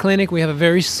the clinic, we have a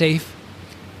very safe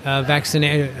shot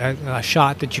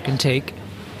that you can take,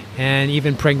 and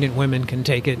even pregnant women can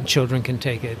take it, and children can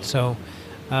take it. So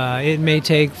it may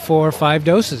take 4 or 5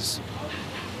 doses.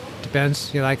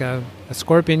 Depends. Like a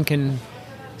scorpion can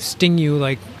sting you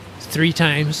like 3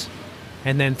 times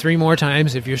and then 3 more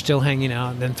times if you're still hanging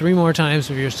out, and then 3 more times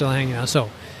if you're still hanging out. So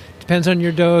depends on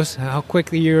your dose, how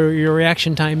quickly your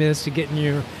reaction time is to getting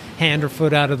your hand or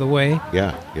foot out of the way.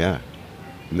 Yeah.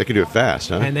 And they can do it fast,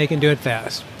 huh? And they can do it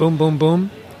fast. Boom, boom,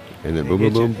 boom. And then boom,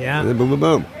 boom, boom. Yeah. And then boom, boom,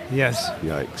 boom. Yes.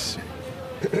 Yikes.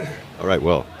 All right,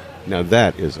 well, now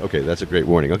that's a great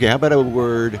warning. Okay, how about a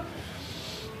word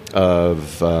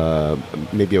of,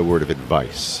 maybe a word of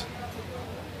advice?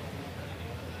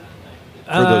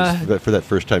 For that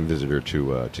first-time visitor to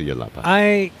Yelapa.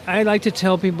 I like to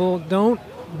tell people, don't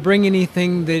bring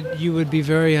anything that you would be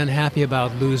very unhappy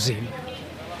about losing.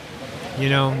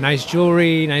 Nice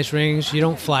jewelry, nice rings. You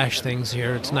don't flash things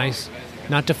here. It's nice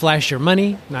not to flash your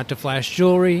money, not to flash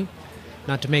jewelry,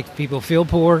 not to make people feel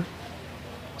poor.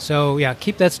 So, yeah,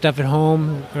 keep that stuff at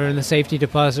home or in the safety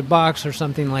deposit box or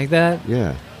something like that.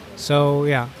 Yeah. So,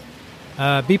 yeah,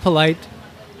 be polite,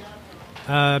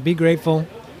 be grateful.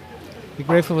 Be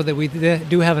grateful that we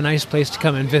do have a nice place to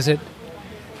come and visit,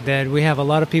 that we have a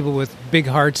lot of people with big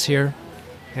hearts here,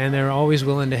 and they're always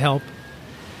willing to help.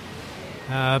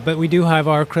 But we do have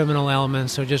our criminal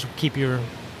elements, so just keep I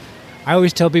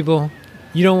always tell people,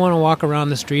 you don't want to walk around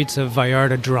the streets of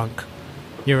Vallarta drunk.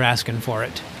 You're asking for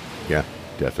it. Yeah,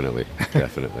 definitely.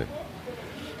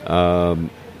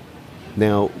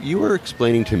 Now, you were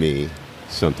explaining to me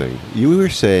something. You were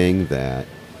saying that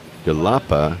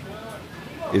Yelapa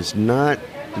is not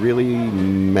really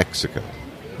Mexico.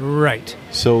 Right.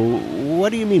 So what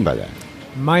do you mean by that?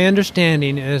 My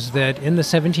understanding is that in the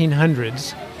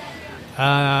 1700s,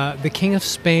 the King of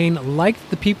Spain liked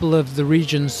the people of the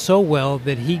region so well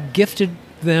that he gifted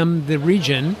them the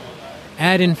region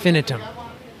ad infinitum.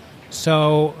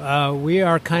 So we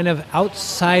are kind of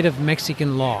outside of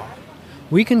Mexican law.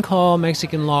 We can call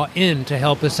Mexican law in to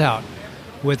help us out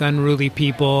with unruly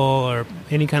people or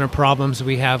any kind of problems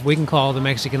we have. We can call the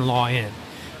Mexican law in.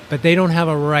 But they don't have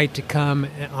a right to come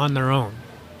on their own.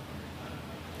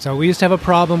 So we used to have a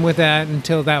problem with that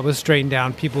until that was straightened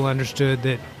out. People understood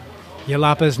that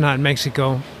Yelapa is not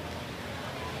Mexico.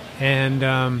 And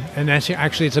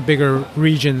actually it's a bigger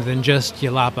region than just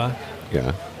Yelapa.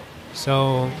 Yeah.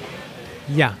 So,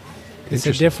 yeah, it's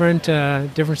a different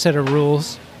set of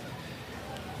rules.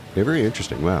 Yeah, very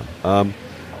interesting. Wow.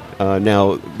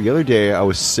 Now, the other day I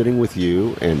was sitting with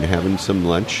you and having some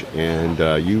lunch,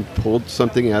 and you pulled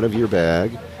something out of your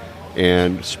bag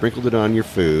and sprinkled it on your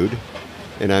food.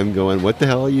 And I'm going, what the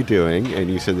hell are you doing?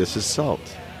 And you said, this is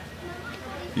salt.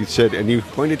 You said, and you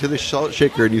pointed to the salt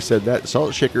shaker, and you said, that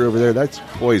salt shaker over there, that's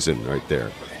poison right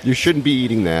there. You shouldn't be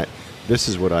eating that. This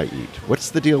is what I eat.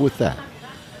 What's the deal with that?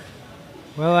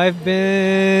 Well, I've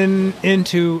been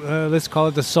into, let's call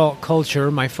it the salt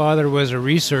culture. My father was a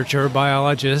researcher,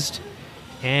 biologist,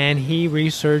 and he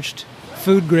researched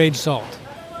food-grade salt.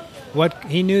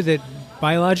 He knew that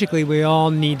biologically we all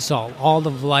need salt. All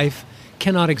of life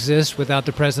cannot exist without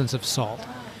the presence of salt.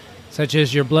 Such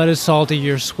as your blood is salty,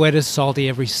 your sweat is salty,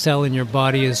 every cell in your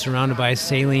body is surrounded by a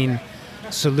saline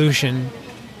solution.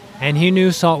 And he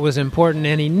knew salt was important,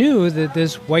 and he knew that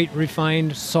this white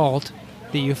refined salt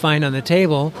that you find on the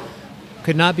table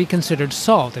could not be considered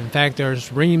salt. In fact,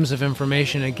 there's reams of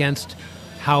information against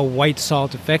how white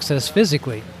salt affects us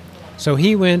physically. So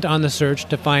he went on the search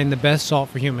to find the best salt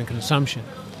for human consumption.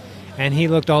 And he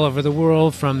looked all over the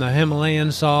world, from the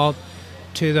Himalayan salt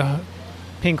to the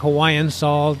pink Hawaiian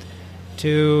salt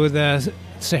to the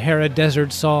Sahara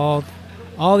Desert salt,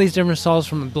 all these different salts,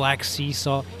 from the Black Sea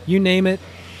salt, you name it.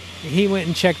 He went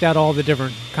and checked out all the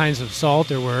different kinds of salt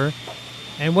there were.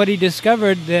 And what he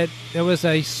discovered, that there was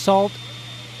a salt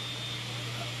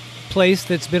place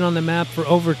that's been on the map for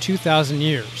over 2,000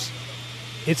 years.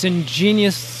 It's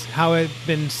ingenious how it's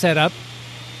been set up.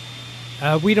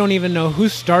 We don't even know who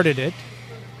started it,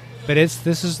 but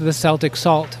this is the Celtic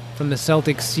salt from the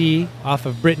Celtic Sea off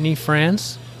of Brittany,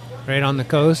 France, right on the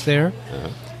coast there.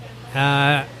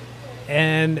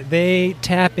 And they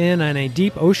tap in on a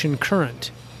deep ocean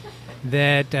current.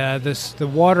 That the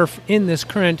water in this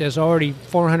current is already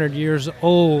 400 years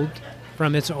old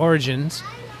from its origins.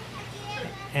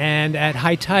 And at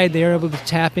high tide, they are able to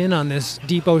tap in on this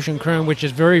deep ocean current, which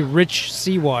is very rich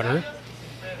seawater.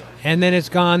 And then it's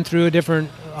gone through different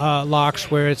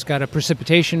locks where it's got a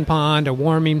precipitation pond, a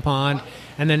warming pond,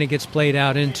 and then it gets played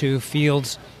out into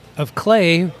fields of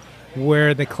clay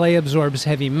where the clay absorbs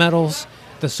heavy metals,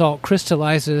 the salt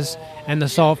crystallizes, and the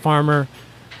salt farmer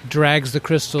drags the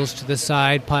crystals to the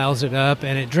side, piles it up,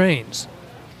 and it drains.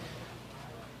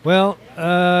 Well,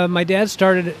 my dad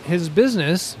started his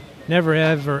business, never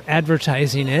ever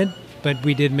advertising it, but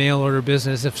we did mail order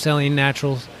business of selling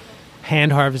natural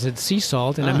hand-harvested sea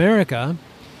salt in America.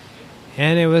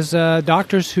 And it was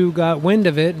doctors who got wind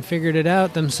of it and figured it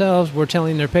out themselves were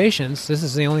telling their patients, this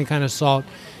is the only kind of salt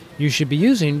you should be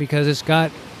using because it's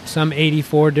got some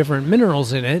 84 different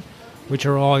minerals in it, which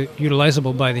are all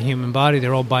utilizable by the human body.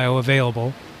 They're all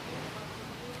bioavailable.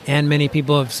 And many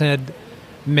people have said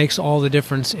makes all the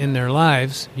difference in their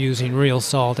lives using real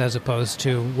salt as opposed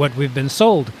to what we've been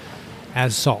sold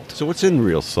as salt. So what's in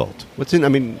real salt? What's in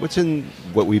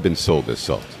what we've been sold as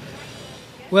salt?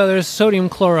 Well, there's sodium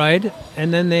chloride,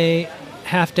 and then they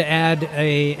have to add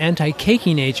a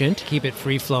anti-caking agent to keep it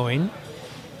free-flowing.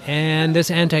 And this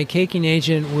anti-caking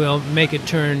agent will make it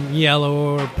turn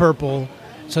yellow or purple.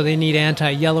 So they need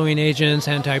anti-yellowing agents,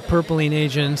 anti-purpling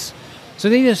agents. So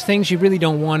these are things you really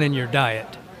don't want in your diet.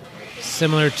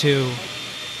 Similar to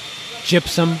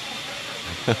gypsum.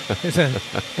 It's an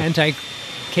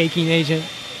anti-caking agent.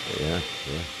 Yeah.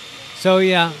 So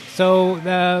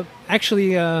actually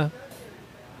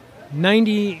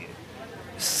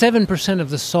 97% of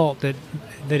the salt that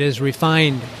is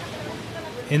refined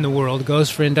in the world goes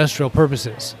for industrial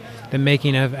purposes. The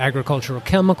making of agricultural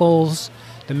chemicals,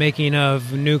 the making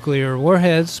of nuclear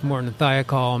warheads, Morton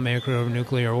Thiokol, maker of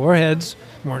nuclear warheads,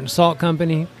 Morton Salt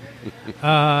Company,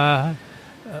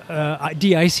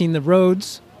 de-icing the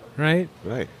roads, right?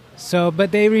 Right. So,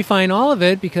 but they refine all of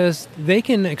it because they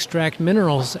can extract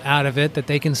minerals out of it that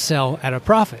they can sell at a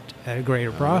profit, at a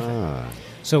greater profit.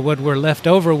 So what we're left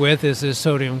over with is this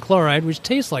sodium chloride, which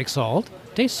tastes like salt,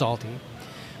 tastes salty.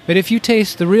 But if you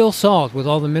taste the real salt with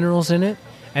all the minerals in it,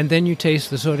 and then you taste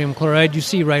the sodium chloride, you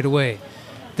see right away,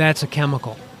 that's a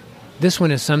chemical. This one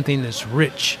is something that's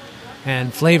rich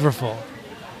and flavorful.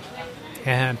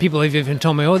 And people have even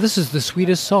told me, "Oh, this is the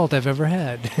sweetest salt I've ever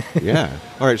had." Yeah.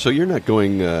 All right. So you're not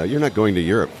going to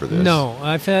Europe for this. No,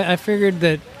 I figured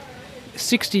that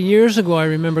 60 years ago, I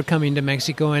remember coming to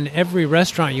Mexico, and every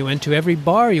restaurant you went to, every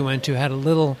bar you went to, had a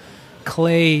little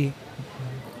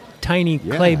tiny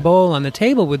clay bowl on the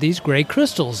table with these gray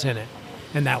crystals in it,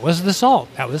 and that was the salt.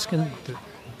 That was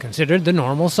considered the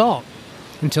normal salt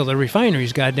until the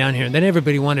refineries got down here, and then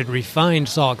everybody wanted refined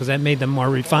salt because that made them more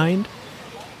refined.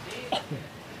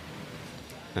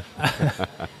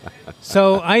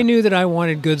 So I knew that I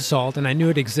wanted good salt, and I knew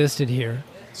it existed here.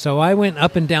 So I went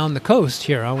up and down the coast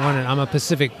here. I'm a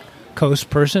Pacific Coast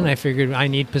person. I figured I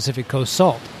need Pacific Coast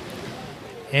salt.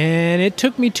 And it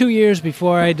took me 2 years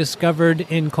before I discovered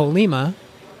in Colima,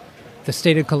 the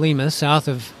state of Colima, south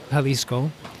of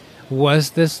Jalisco,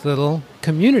 was this little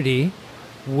community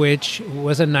which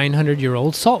was a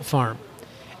 900-year-old salt farm.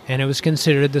 And it was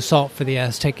considered the salt for the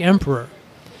Aztec emperor.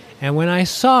 And when I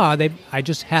saw, I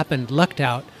just lucked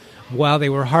out while they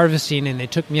were harvesting, and they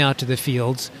took me out to the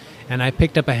fields, and I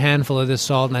picked up a handful of this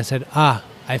salt, and I said, I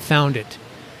found it.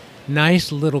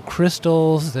 Nice little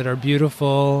crystals that are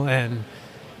beautiful, and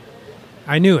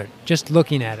I knew it, just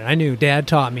looking at it. I knew. Dad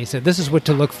taught me. He said, this is what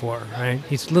to look for, right?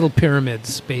 These little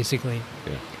pyramids, basically.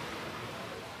 Yeah.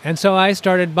 And so I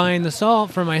started buying the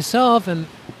salt for myself, and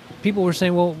people were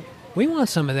saying, well, we want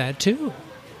some of that, too.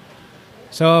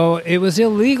 So it was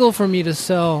illegal for me to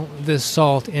sell this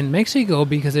salt in Mexico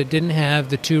because it didn't have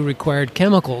the 2 required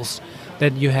chemicals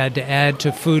that you had to add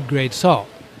to food-grade salt.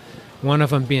 One of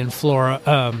them being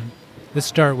let's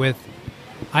start with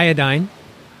iodine.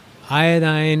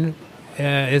 Iodine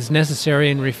is necessary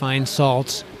in refined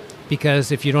salts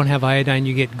because if you don't have iodine,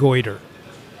 you get goiter.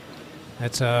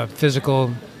 That's a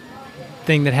physical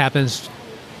thing that happens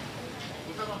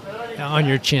on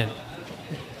your chin.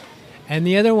 And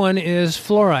the other one is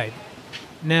fluoride.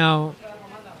 Now,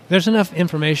 there's enough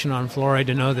information on fluoride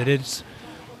to know that it's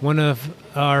one of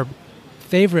our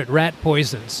favorite rat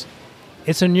poisons.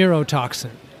 It's a neurotoxin.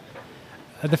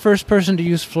 The first person to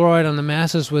use fluoride on the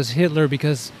masses was Hitler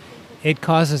because it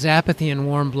causes apathy in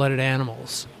warm-blooded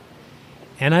animals.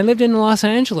 And I lived in Los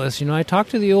Angeles. I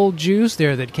talked to the old Jews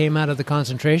there that came out of the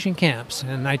concentration camps,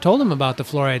 and I told them about the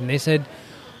fluoride, and they said,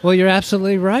 well, you're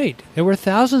absolutely right. There were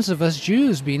thousands of us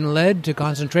Jews being led to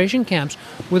concentration camps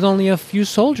with only a few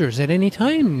soldiers at any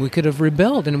time. We could have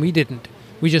rebelled, and we didn't.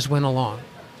 We just went along.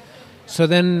 So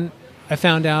then I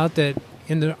found out that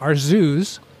in our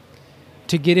zoos,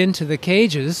 to get into the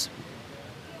cages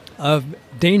of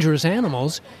dangerous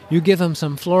animals, you give them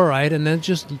some fluoride and then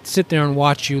just sit there and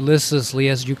watch you listlessly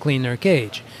as you clean their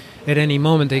cage. At any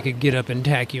moment, they could get up and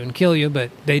attack you and kill you,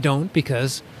 but they don't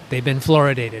because they've been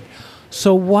fluoridated.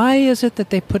 So why is it that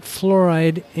they put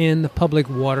fluoride in the public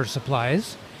water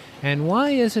supplies? And why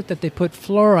is it that they put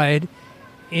fluoride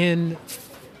in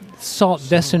salt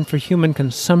destined for human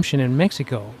consumption in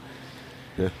Mexico?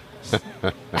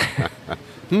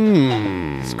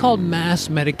 It's called mass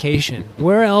medication.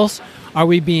 Where else are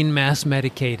we being mass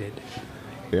medicated?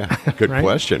 Yeah, good Right?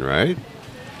 question, right?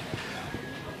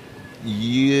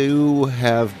 You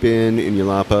have been in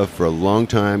Yelapa for a long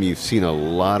time. You've seen a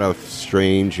lot of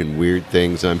strange and weird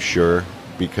things, I'm sure,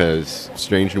 because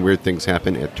strange and weird things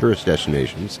happen at tourist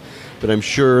destinations. But I'm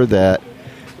sure that,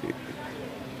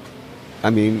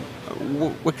 I mean,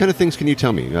 what kind of things can you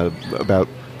tell me about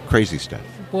crazy stuff?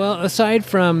 Well, aside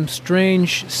from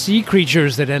strange sea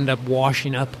creatures that end up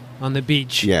washing up on the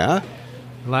beach, Yeah?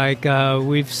 like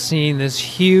we've seen this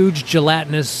huge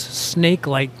gelatinous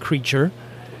snake-like creature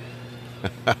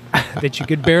that you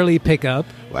could barely pick up.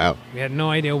 Wow. We had no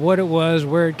idea what it was,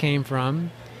 where it came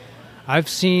from. I've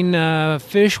seen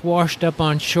fish washed up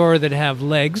on shore that have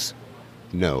legs.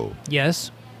 No.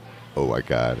 Yes. Oh, my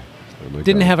God. Oh, my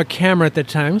Didn't God. have a camera at the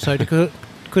time, so I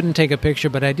couldn't take a picture,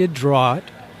 but I did draw it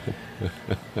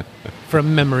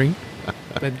from memory.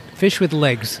 But fish with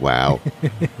legs. Wow.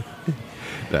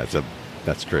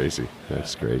 That's crazy.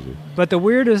 That's crazy. But the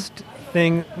weirdest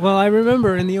thing, well, I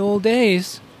remember in the old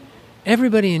days,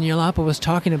 everybody in Yelapa was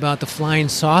talking about the flying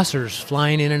saucers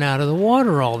flying in and out of the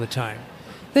water all the time.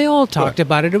 They all talked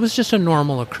about it. It was just a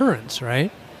normal occurrence,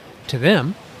 right? To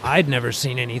them, I'd never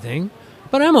seen anything.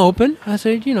 But I'm open. I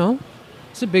said,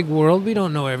 it's a big world. We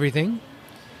don't know everything.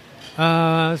 So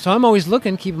I'm always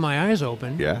looking, keeping my eyes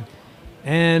open. Yeah.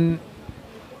 And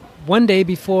one day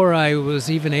before I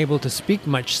was even able to speak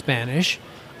much Spanish,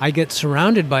 I get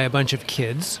surrounded by a bunch of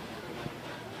kids,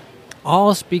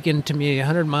 all speaking to me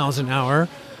 100 miles an hour,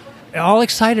 all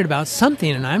excited about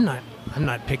something, and I'm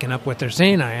not picking up what they're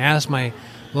saying. I asked my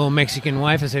little Mexican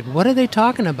wife, I said, what are they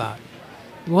talking about?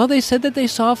 Well, they said that they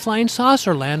saw a flying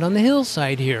saucer land on the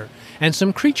hillside here, and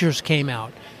some creatures came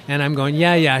out. And I'm going,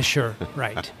 yeah, sure,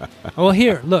 right. Well,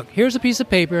 here's a piece of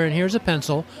paper and here's a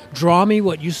pencil. Draw me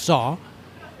what you saw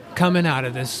coming out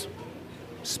of this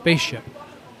spaceship.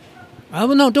 Oh,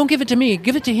 well, no, don't give it to me.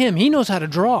 Give it to him. He knows how to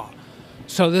draw.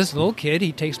 So this little kid,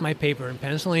 he takes my paper and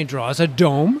pencil and he draws a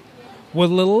dome with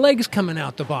little legs coming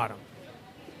out the bottom.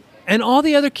 And all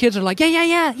the other kids are like,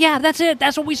 yeah, that's it.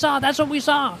 That's what we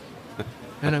saw.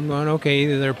 And I'm going, okay,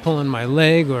 either they're pulling my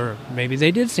leg or maybe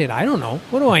they did see it. I don't know.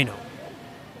 What do I know?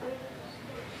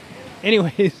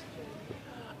 Anyways,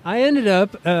 I ended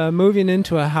up moving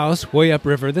into a house way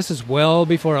upriver. This is well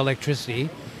before electricity.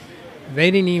 They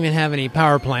didn't even have any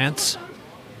power plants.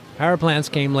 Power plants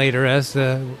came later as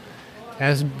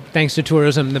thanks to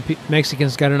tourism, the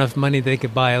Mexicans got enough money they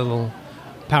could buy a little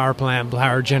power plant,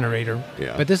 power generator.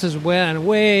 Yeah. But this is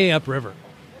way upriver.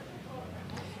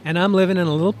 And I'm living in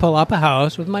a little palapa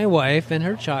house with my wife and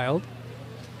her child.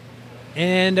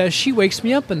 And she wakes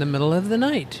me up in the middle of the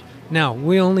night. Now,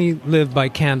 we only live by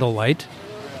candlelight,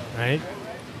 right?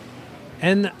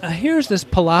 And here's this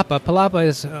palapa. Palapa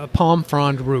is a palm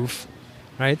frond roof,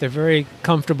 right? They're very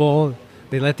comfortable.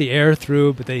 They let the air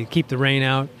through, but they keep the rain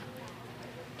out.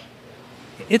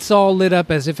 It's all lit up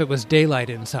as if it was daylight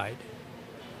inside.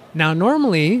 Now,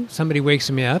 normally, somebody wakes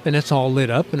me up and it's all lit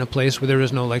up in a place where there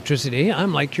is no electricity.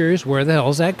 I'm like curious, where the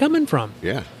hell's that coming from?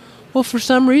 Yeah. Well, for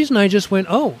some reason, I just went,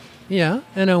 oh, yeah,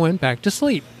 and I went back to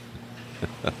sleep.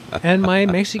 And my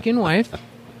Mexican wife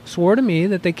swore to me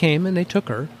that they came and they took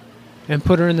her and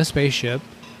put her in the spaceship.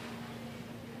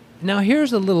 Now,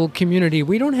 here's a little community.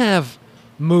 We don't have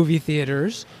movie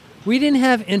theaters. We didn't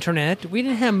have internet. We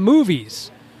didn't have movies.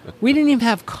 We didn't even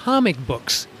have comic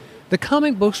books. The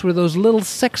comic books were those little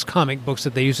sex comic books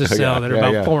that they used to sell that are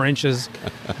about 4 inches.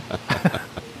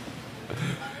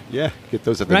 Yeah, get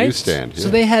those at the Right? newsstand. So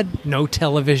yeah. they had no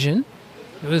television.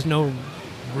 There was no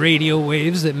radio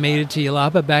waves that made it to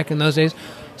Yelapa back in those days.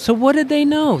 So what did they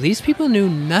know? These people knew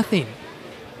nothing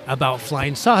about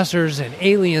flying saucers and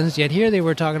aliens, yet here they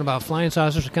were talking about flying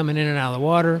saucers coming in and out of the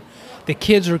water. The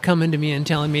kids were coming to me and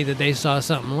telling me that they saw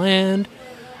something land.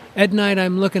 At night,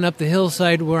 I'm looking up the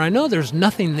hillside where I know there's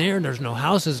nothing there. There's no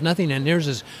houses, nothing, and there's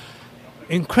this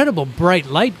incredible bright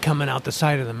light coming out the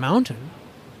side of the mountain.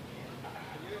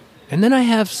 And then I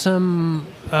have some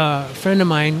friend of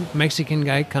mine, Mexican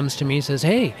guy, comes to me and says,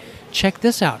 hey, check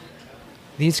this out.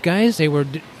 These guys, they were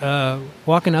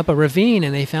walking up a ravine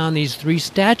and they found these 3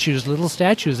 statues, little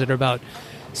statues that are about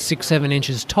 6-7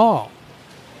 inches tall.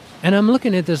 And I'm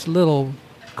looking at this little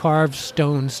carved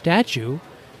stone statue,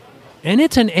 and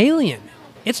it's an alien.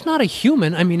 It's not a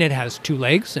human. I mean, it has 2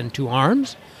 legs and 2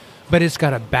 arms, but it's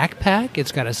got a backpack.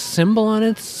 It's got a symbol on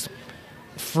its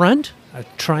front, a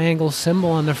triangle symbol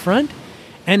on the front,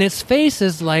 and its face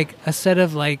is like a set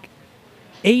of 8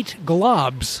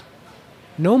 globs.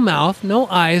 No mouth, no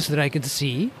eyes that I could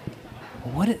see.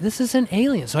 This is an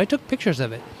alien. So I took pictures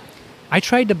of it. I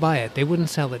tried to buy it. They wouldn't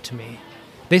sell it to me.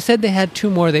 They said they had 2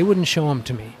 more. They wouldn't show them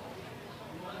to me.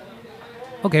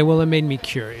 Okay, well, it made me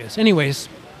curious. Anyways,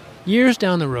 years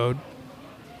down the road,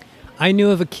 I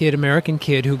knew of a kid, American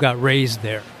kid, who got raised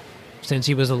there since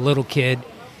he was a little kid.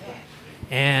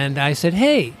 And I said,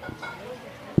 hey,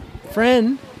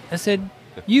 friend, I said,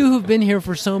 you who've been here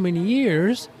for so many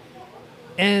years,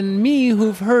 and me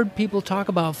who've heard people talk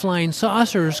about flying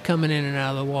saucers coming in and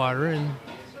out of the water and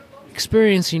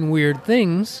experiencing weird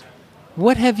things,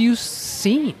 what have you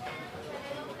seen?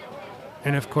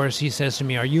 And of course he says to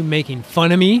me, are you making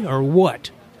fun of me or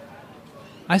what?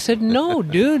 I said, no,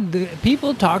 dude, the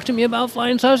people talk to me about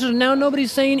flying saucers, and now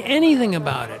nobody's saying anything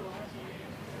about it.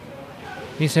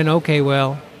 He said, okay,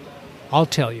 well, I'll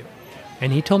tell you.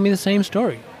 And he told me the same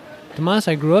story. Tomas,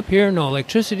 I grew up here, no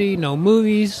electricity, no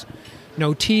movies,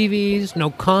 no TVs, no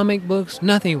comic books,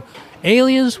 nothing.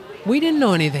 Aliens, we didn't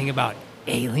know anything about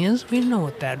aliens. We didn't know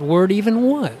what that word even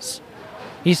was.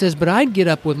 He says, but I'd get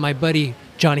up with my buddy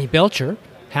Johnny Belcher,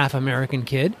 half American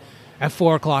kid, at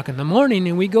 4 o'clock in the morning,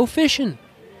 and we'd go fishing.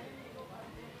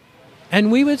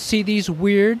 And we would see these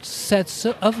weird sets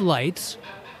of lights,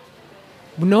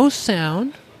 no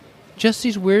sound, just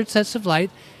these weird sets of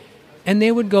light, and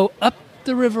they would go up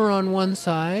the river on one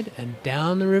side and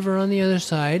down the river on the other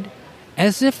side,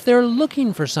 as if they're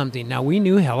looking for something. Now, we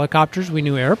knew helicopters, we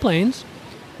knew airplanes.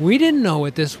 We didn't know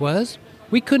what this was.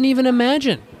 We couldn't even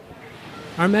imagine.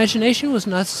 Our imagination was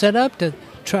not set up to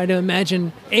try to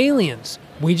imagine aliens.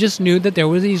 We just knew that there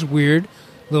were these weird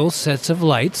little sets of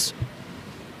lights.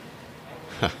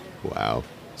 Wow.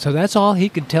 So that's all he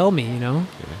could tell me, you know.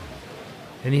 Yeah.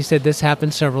 And he said this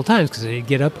happened several times because he'd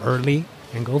get up early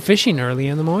and go fishing early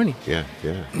in the morning. Yeah,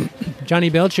 yeah.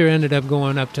 Johnny Belcher ended up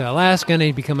going up to Alaska, and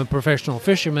he'd become a professional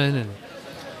fisherman. And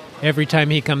every time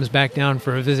he comes back down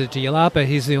for a visit to Yelapa,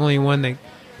 he's the only one that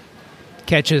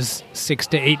catches 6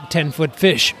 to 8, 10-foot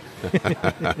fish.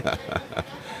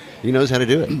 He knows how to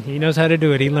do it. He knows how to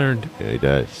do it. He learned. Yeah, he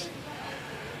does.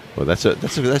 Well, that's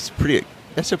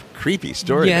a creepy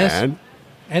story, yes. Man.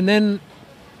 And then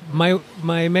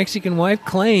my Mexican wife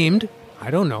claimed,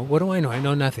 I don't know, what do I know? I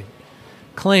know nothing.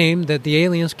 Claimed that the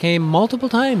aliens came multiple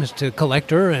times to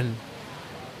collect her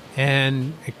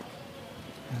and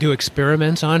do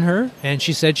experiments on her. And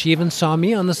she said she even saw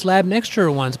me on the slab next to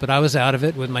her once, but I was out of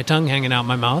it with my tongue hanging out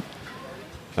my mouth.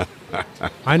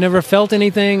 I never felt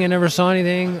anything. I never saw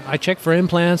anything. I checked for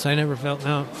implants. I never felt,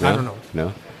 no, I don't know.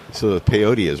 No? So the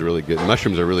peyote is really good.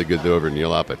 Mushrooms are really good over in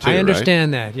Yelapa, too, I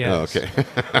understand right? that, yes. Oh,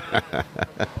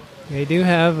 okay. They do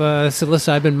have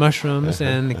psilocybin mushrooms,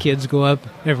 and the kids go up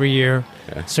every year,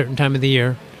 a certain time of the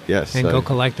year, yes, and go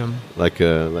collect them. What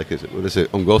is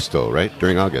it, Ongosto, right?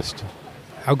 During August.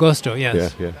 Agosto,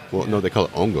 yes. Yeah, yeah. Well, no, they call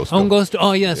it Ongosto. Ongosto,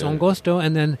 oh, yes, yeah. Ongosto,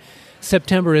 and then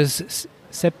September is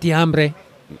Septiembre,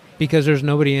 because there's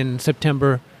nobody in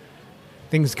September.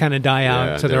 Things kind of die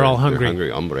out, so they're all hungry. They're hungry,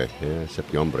 hombre. Yeah,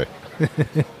 septiembre.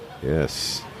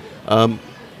 Yes.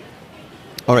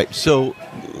 All right, so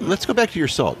let's go back to your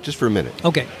salt just for a minute.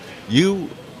 Okay. You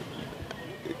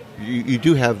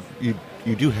do have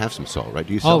some salt, right?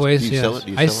 Do you sell, always? Do you yes. sell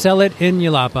it? I sell it in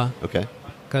Yelapa. Okay.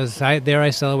 Because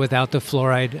I sell it without the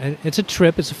fluoride. It's a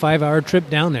trip. It's a 5-hour trip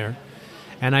down there,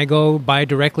 and I go buy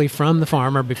directly from the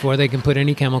farmer before they can put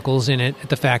any chemicals in it at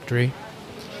the factory,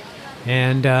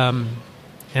 and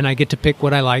I get to pick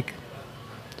what I like,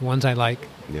 the ones I like.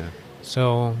 Yeah.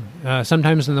 So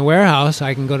sometimes in the warehouse,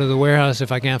 I can go to the warehouse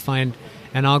if I can't find,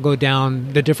 and I'll go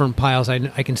down the different piles.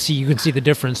 You can see the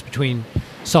difference between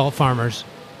salt farmers,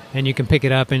 and you can pick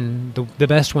it up, and the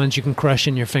best ones you can crush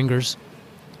in your fingers,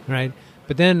 right?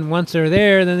 But then once they're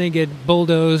there, then they get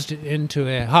bulldozed into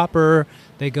a hopper.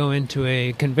 They go into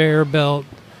a conveyor belt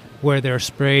where they're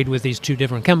sprayed with these 2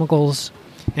 different chemicals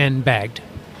and bagged.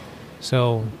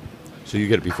 So you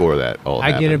get it before that all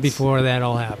happens. I get it before that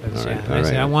all happens, all right, yeah. All I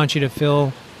say, I want you to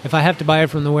fill, if I have to buy it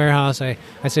from the warehouse, I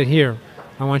said, here,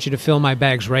 I want you to fill my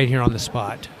bags right here on the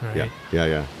spot. Right?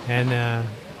 Yeah. And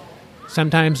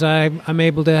sometimes I'm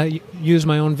able to use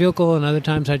my own vehicle, and other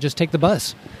times I just take the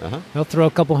bus. Uh-huh. They'll throw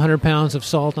a couple 100 pounds of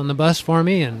salt on the bus for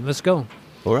me, and let's go.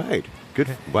 All right.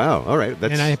 Good. Wow. All right.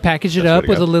 And I package it up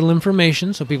with a little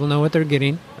information so people know what they're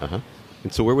getting. Uh-huh.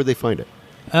 And so where would they find it?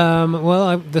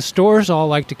 The stores all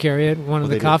like to carry it. One of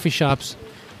the coffee shops,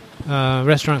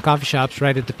 restaurant coffee shops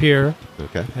right at the pier.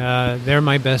 Okay. They're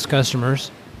my best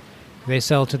customers. They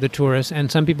sell to the tourists.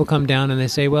 And some people come down and they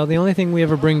say, well, the only thing we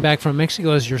ever bring back from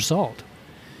Mexico is your salt.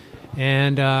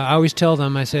 And I always tell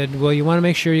them, I said, well, you want to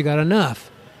make sure you got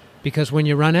enough. Because when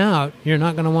you run out, you're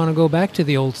not going to want to go back to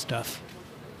the old stuff.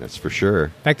 That's for sure.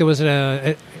 In fact, there was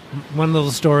one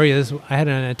little story is I had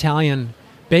an Italian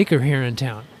baker here in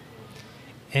town.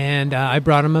 And I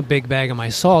brought him a big bag of my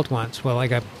salt once. Well, I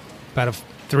got about a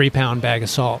 3-pound bag of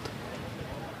salt.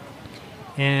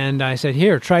 And I said,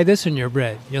 here, try this in your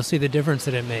bread. You'll see the difference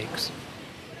that it makes.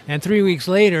 And 3 weeks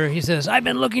later, he says, I've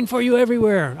been looking for you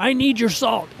everywhere. I need your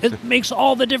salt. It makes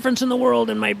all the difference in the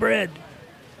world in my bread.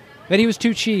 But he was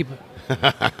too cheap.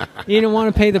 He didn't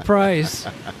want to pay the price.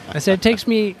 I said, it takes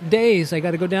me days. I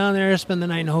got to go down there, spend the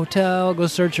night in a hotel, go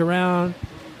search around.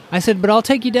 I said, but I'll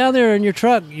take you down there in your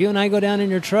truck. You and I go down in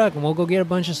your truck, and we'll go get a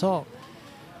bunch of salt.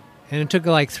 And it took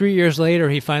like 3 years later,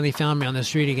 he finally found me on the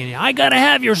street again. I got to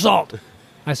have your salt.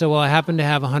 I said, well, I happen to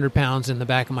have 100 pounds in the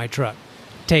back of my truck.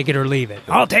 Take it or leave it.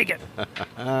 I'll take it.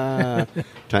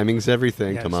 Timing's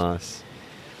everything, Yes. Tomas.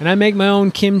 And I make my own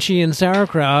kimchi and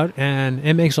sauerkraut, and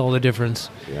it makes all the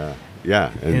difference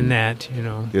Yeah. And in that,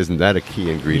 isn't that a key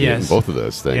ingredient in Yes. both of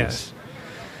those things? Yes.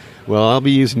 Well, I'll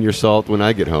be using your salt when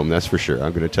I get home, that's for sure.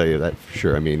 I'm going to tell you that for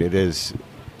sure. I mean, it is,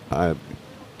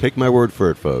 take my word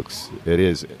for it, folks. It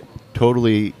is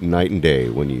totally night and day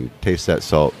when you taste that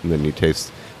salt and then you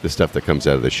taste the stuff that comes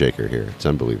out of the shaker here. It's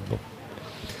unbelievable.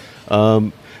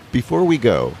 Before we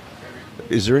go,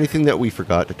 is there anything that we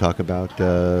forgot to talk about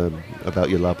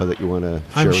Yelapa that you want to share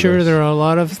I'm with sure us? there are a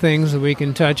lot of things that we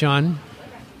can touch on.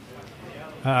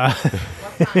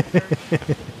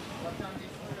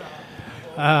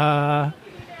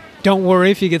 Don't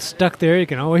worry if you get stuck there. You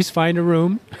can always find a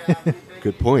room.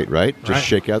 Good point, right? Just Right.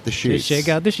 shake out the sheets. Just shake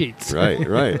out the sheets.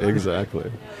 Right, exactly.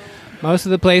 Most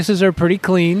of the places are pretty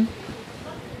clean.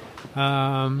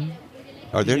 Are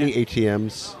there any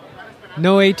ATMs?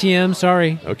 No ATM,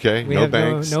 sorry. Okay, We no have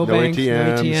banks, no banks, no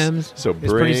ATMs. ATMs. So It's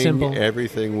pretty bring simple.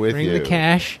 everything with Bring you. the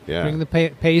cash. Yeah. Bring the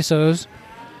pesos.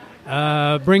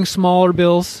 Bring smaller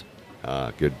bills.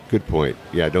 Good point.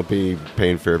 Yeah, don't be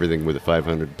paying for everything with a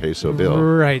 500 peso bill.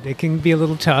 Right. It can be a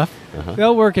little tough. Uh-huh.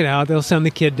 They'll work it out. They'll send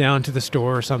the kid down to the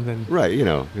store or something. Right,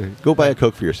 go buy a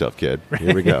Coke for yourself, kid.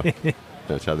 Here we go.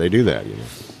 That's how they do that,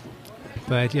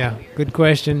 But yeah, good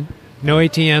question. No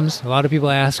ATMs. A lot of people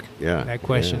ask Yeah, that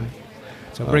question.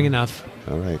 So bring enough.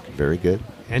 All right, very good.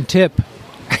 And tip.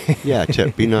 Yeah,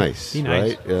 tip, be nice, Be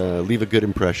nice. right? Leave a good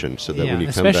impression so that Yeah, when you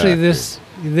come back... especially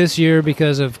this year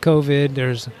because of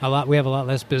COVID, we have a lot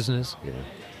less business. Yeah,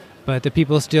 But the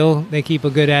people still, they keep a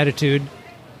good attitude.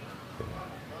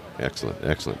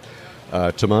 excellent.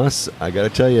 Tomas, I got to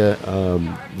tell you,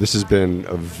 this has been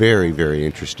a very, very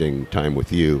interesting time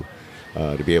with you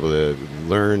to be able to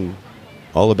learn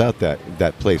all about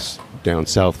that place down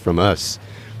south from us.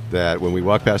 That when we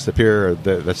walk past the pier,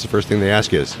 that's the first thing they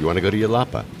ask is, you want to go to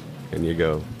Yelapa? And you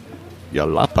go,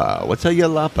 Yelapa? What's a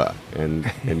Yelapa?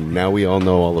 And now we all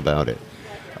know all about it.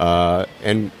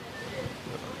 And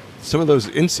some of those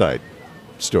inside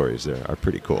stories there are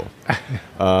pretty cool.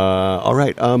 All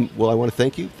right. Well, I want to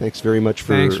thank you. Thanks very much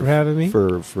Thanks for having me.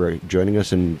 For joining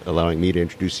us and allowing me to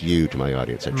introduce you to my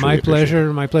audience. I truly My appreciate it.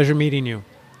 pleasure. My pleasure meeting you.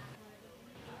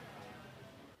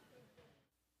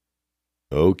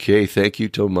 Okay, thank you,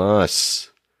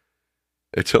 Tomas.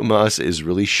 Tomas is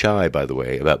really shy, by the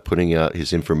way, about putting out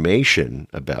his information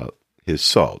about his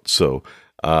salt. So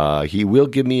he will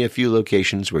give me a few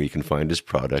locations where you can find his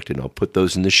product, and I'll put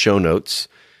those in the show notes.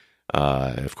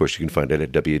 Of course, you can find it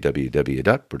at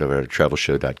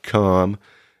www.puertovallartatravelshow.com.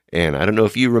 And I don't know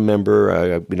if you remember,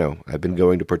 I've been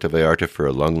going to Puerto Vallarta for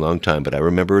a long, long time, but I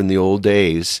remember in the old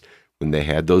days when they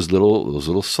had those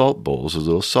little salt bowls, those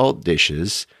little salt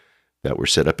dishes that were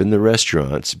set up in the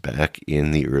restaurants back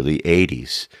in the early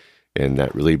 80s. And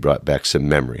that really brought back some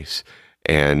memories.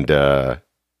 And how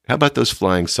about those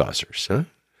flying saucers, huh?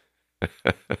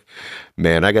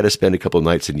 Man, I got to spend a couple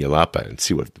nights in Yelapa and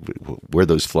see where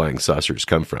those flying saucers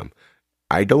come from.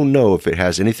 I don't know if it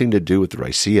has anything to do with the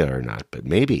raicilla or not, but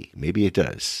maybe it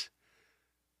does.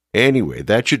 Anyway,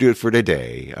 that should do it for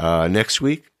today. Next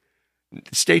week,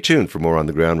 stay tuned for more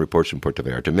on-the-ground reports from Puerto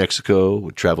Vallarta, Mexico,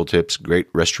 with travel tips, great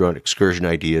restaurant excursion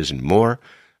ideas, and more.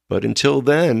 But until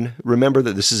then, remember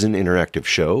that this is an interactive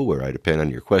show where I depend on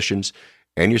your questions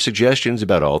and your suggestions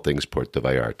about all things Puerto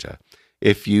Vallarta.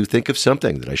 If you think of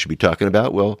something that I should be talking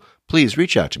about, well, please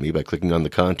reach out to me by clicking on the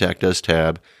Contact Us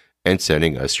tab and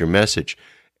sending us your message.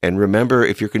 And remember,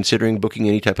 if you're considering booking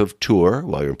any type of tour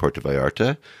while you're in Puerto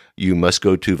Vallarta, you must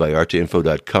go to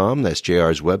vallartainfo.com. That's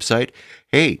JR's website.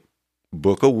 Hey,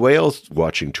 book a whale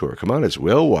watching tour. Come on, it's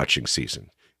whale watching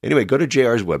season. Anyway, go to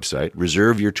JR's website,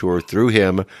 reserve your tour through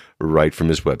him right from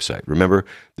his website. Remember,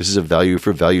 this is a value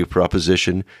for value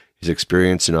proposition. His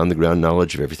experience and on-the-ground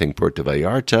knowledge of everything Puerto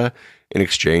Vallarta in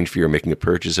exchange for your making a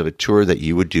purchase of a tour that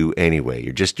you would do anyway.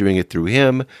 You're just doing it through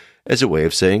him as a way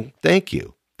of saying thank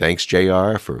you. Thanks,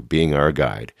 JR, for being our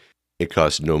guide. It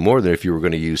costs no more than if you were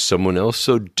going to use someone else,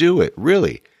 so do it,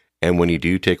 really. And when you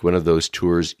do take one of those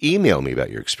tours, email me about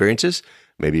your experiences.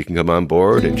 Maybe you can come on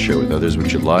board and share with others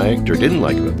what you liked or didn't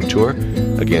like about the tour.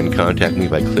 Again, contact me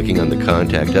by clicking on the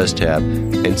Contact Us tab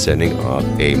and sending off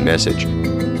a message.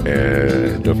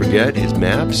 And don't forget his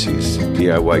maps, his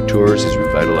DIY tours, his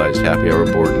revitalized happy hour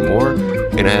board and more.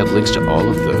 And I have links to all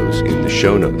of those in the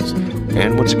show notes.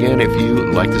 And once again, if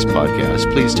you like this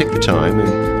podcast, please take the time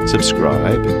and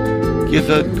subscribe and give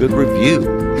a good review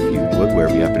if you would,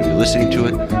 wherever you happen to be listening to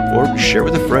it, or share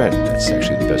with a friend. That's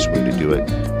actually the best way to do it.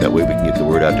 That way we can get the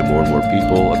word out to more and more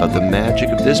people about the magic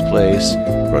of this place,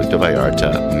 Puerto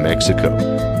Vallarta, Mexico.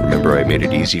 Remember, I made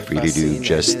it easy for you to do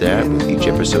just that with each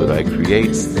episode I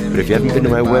create. But if you haven't been to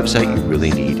my website, you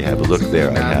really need to have a look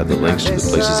there. I have the links to the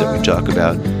places that we talk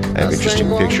about. I have interesting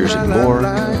pictures and more,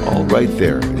 all right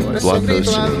there in the blog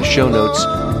posts and in the show notes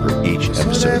for each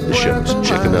episode of the show. So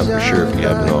check them out for sure if you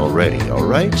haven't already. All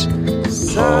right?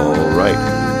 All right.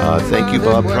 Thank you,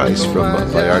 Bob Price from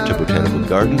Vallarta Botanical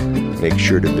Garden. Make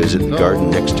sure to visit the garden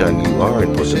next time you are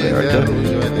in Puerto Vallarta.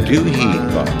 Do heed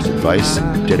Bob's advice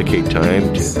and dedicate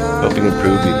time to helping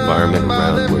improve the environment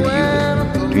around where you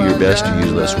live. Do your best to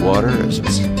use less water, as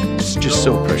it's just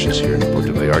so precious here in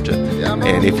Puerto Vallarta.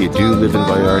 And if you do live in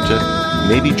Vallarta,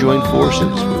 maybe join forces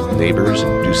with neighbors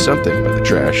and do something about the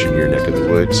trash in your neck of the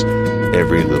woods.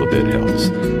 Every little bit helps.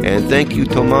 And thank you,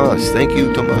 Tomas. Thank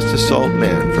you, Tomas the Salt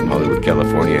Man from Hollywood,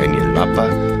 California, and Yelapa.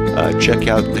 Check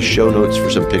out the show notes for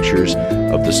some pictures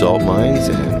of the salt mines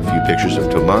and a few pictures of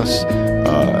Tomas,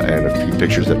 and a few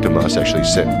pictures that Tomas actually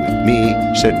sent me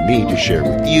to share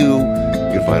with you.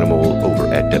 You can find them all over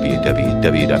at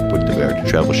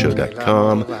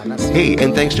www.puertovallartatravelshow.com. Hey,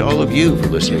 and thanks to all of you for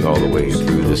listening all the way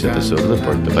through this episode of the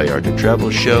Puerto Vallarta Travel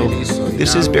Show.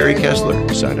 This is Barry Kessler,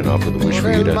 signing off with a wish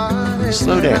for you to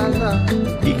slow down,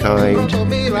 be kind,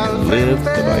 and live the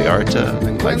Vallarta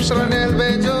lifestyle.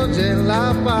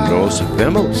 Nos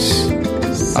vemos,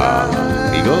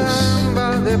 amigos. Samba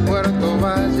de Puerto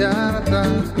Vallarta,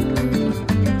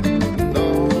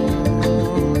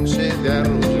 noche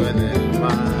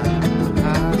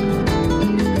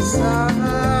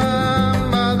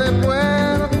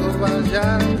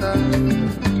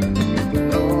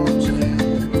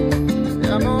de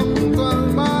amor junto al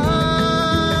mar.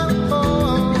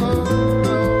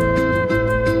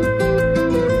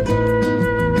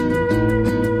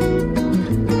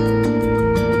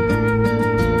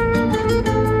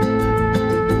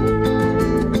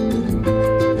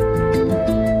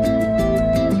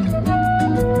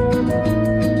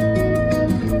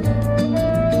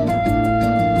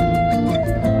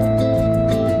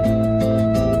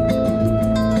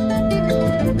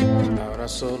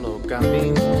 Solo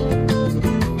camino,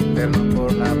 perno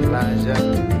por la playa,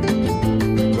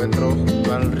 me encuentro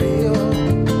junto al río,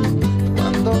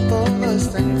 cuando todo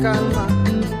está en calma,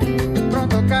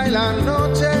 pronto cae la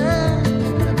noche,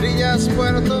 brillas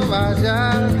Puerto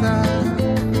Vallarta,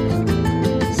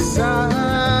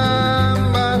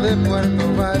 samba de Puerto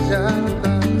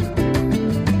Vallarta,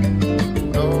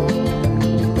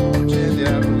 noche de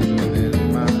arrullo en el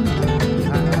mar,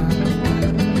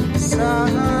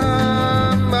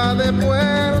 samba de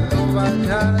Puerto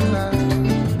Vallarta.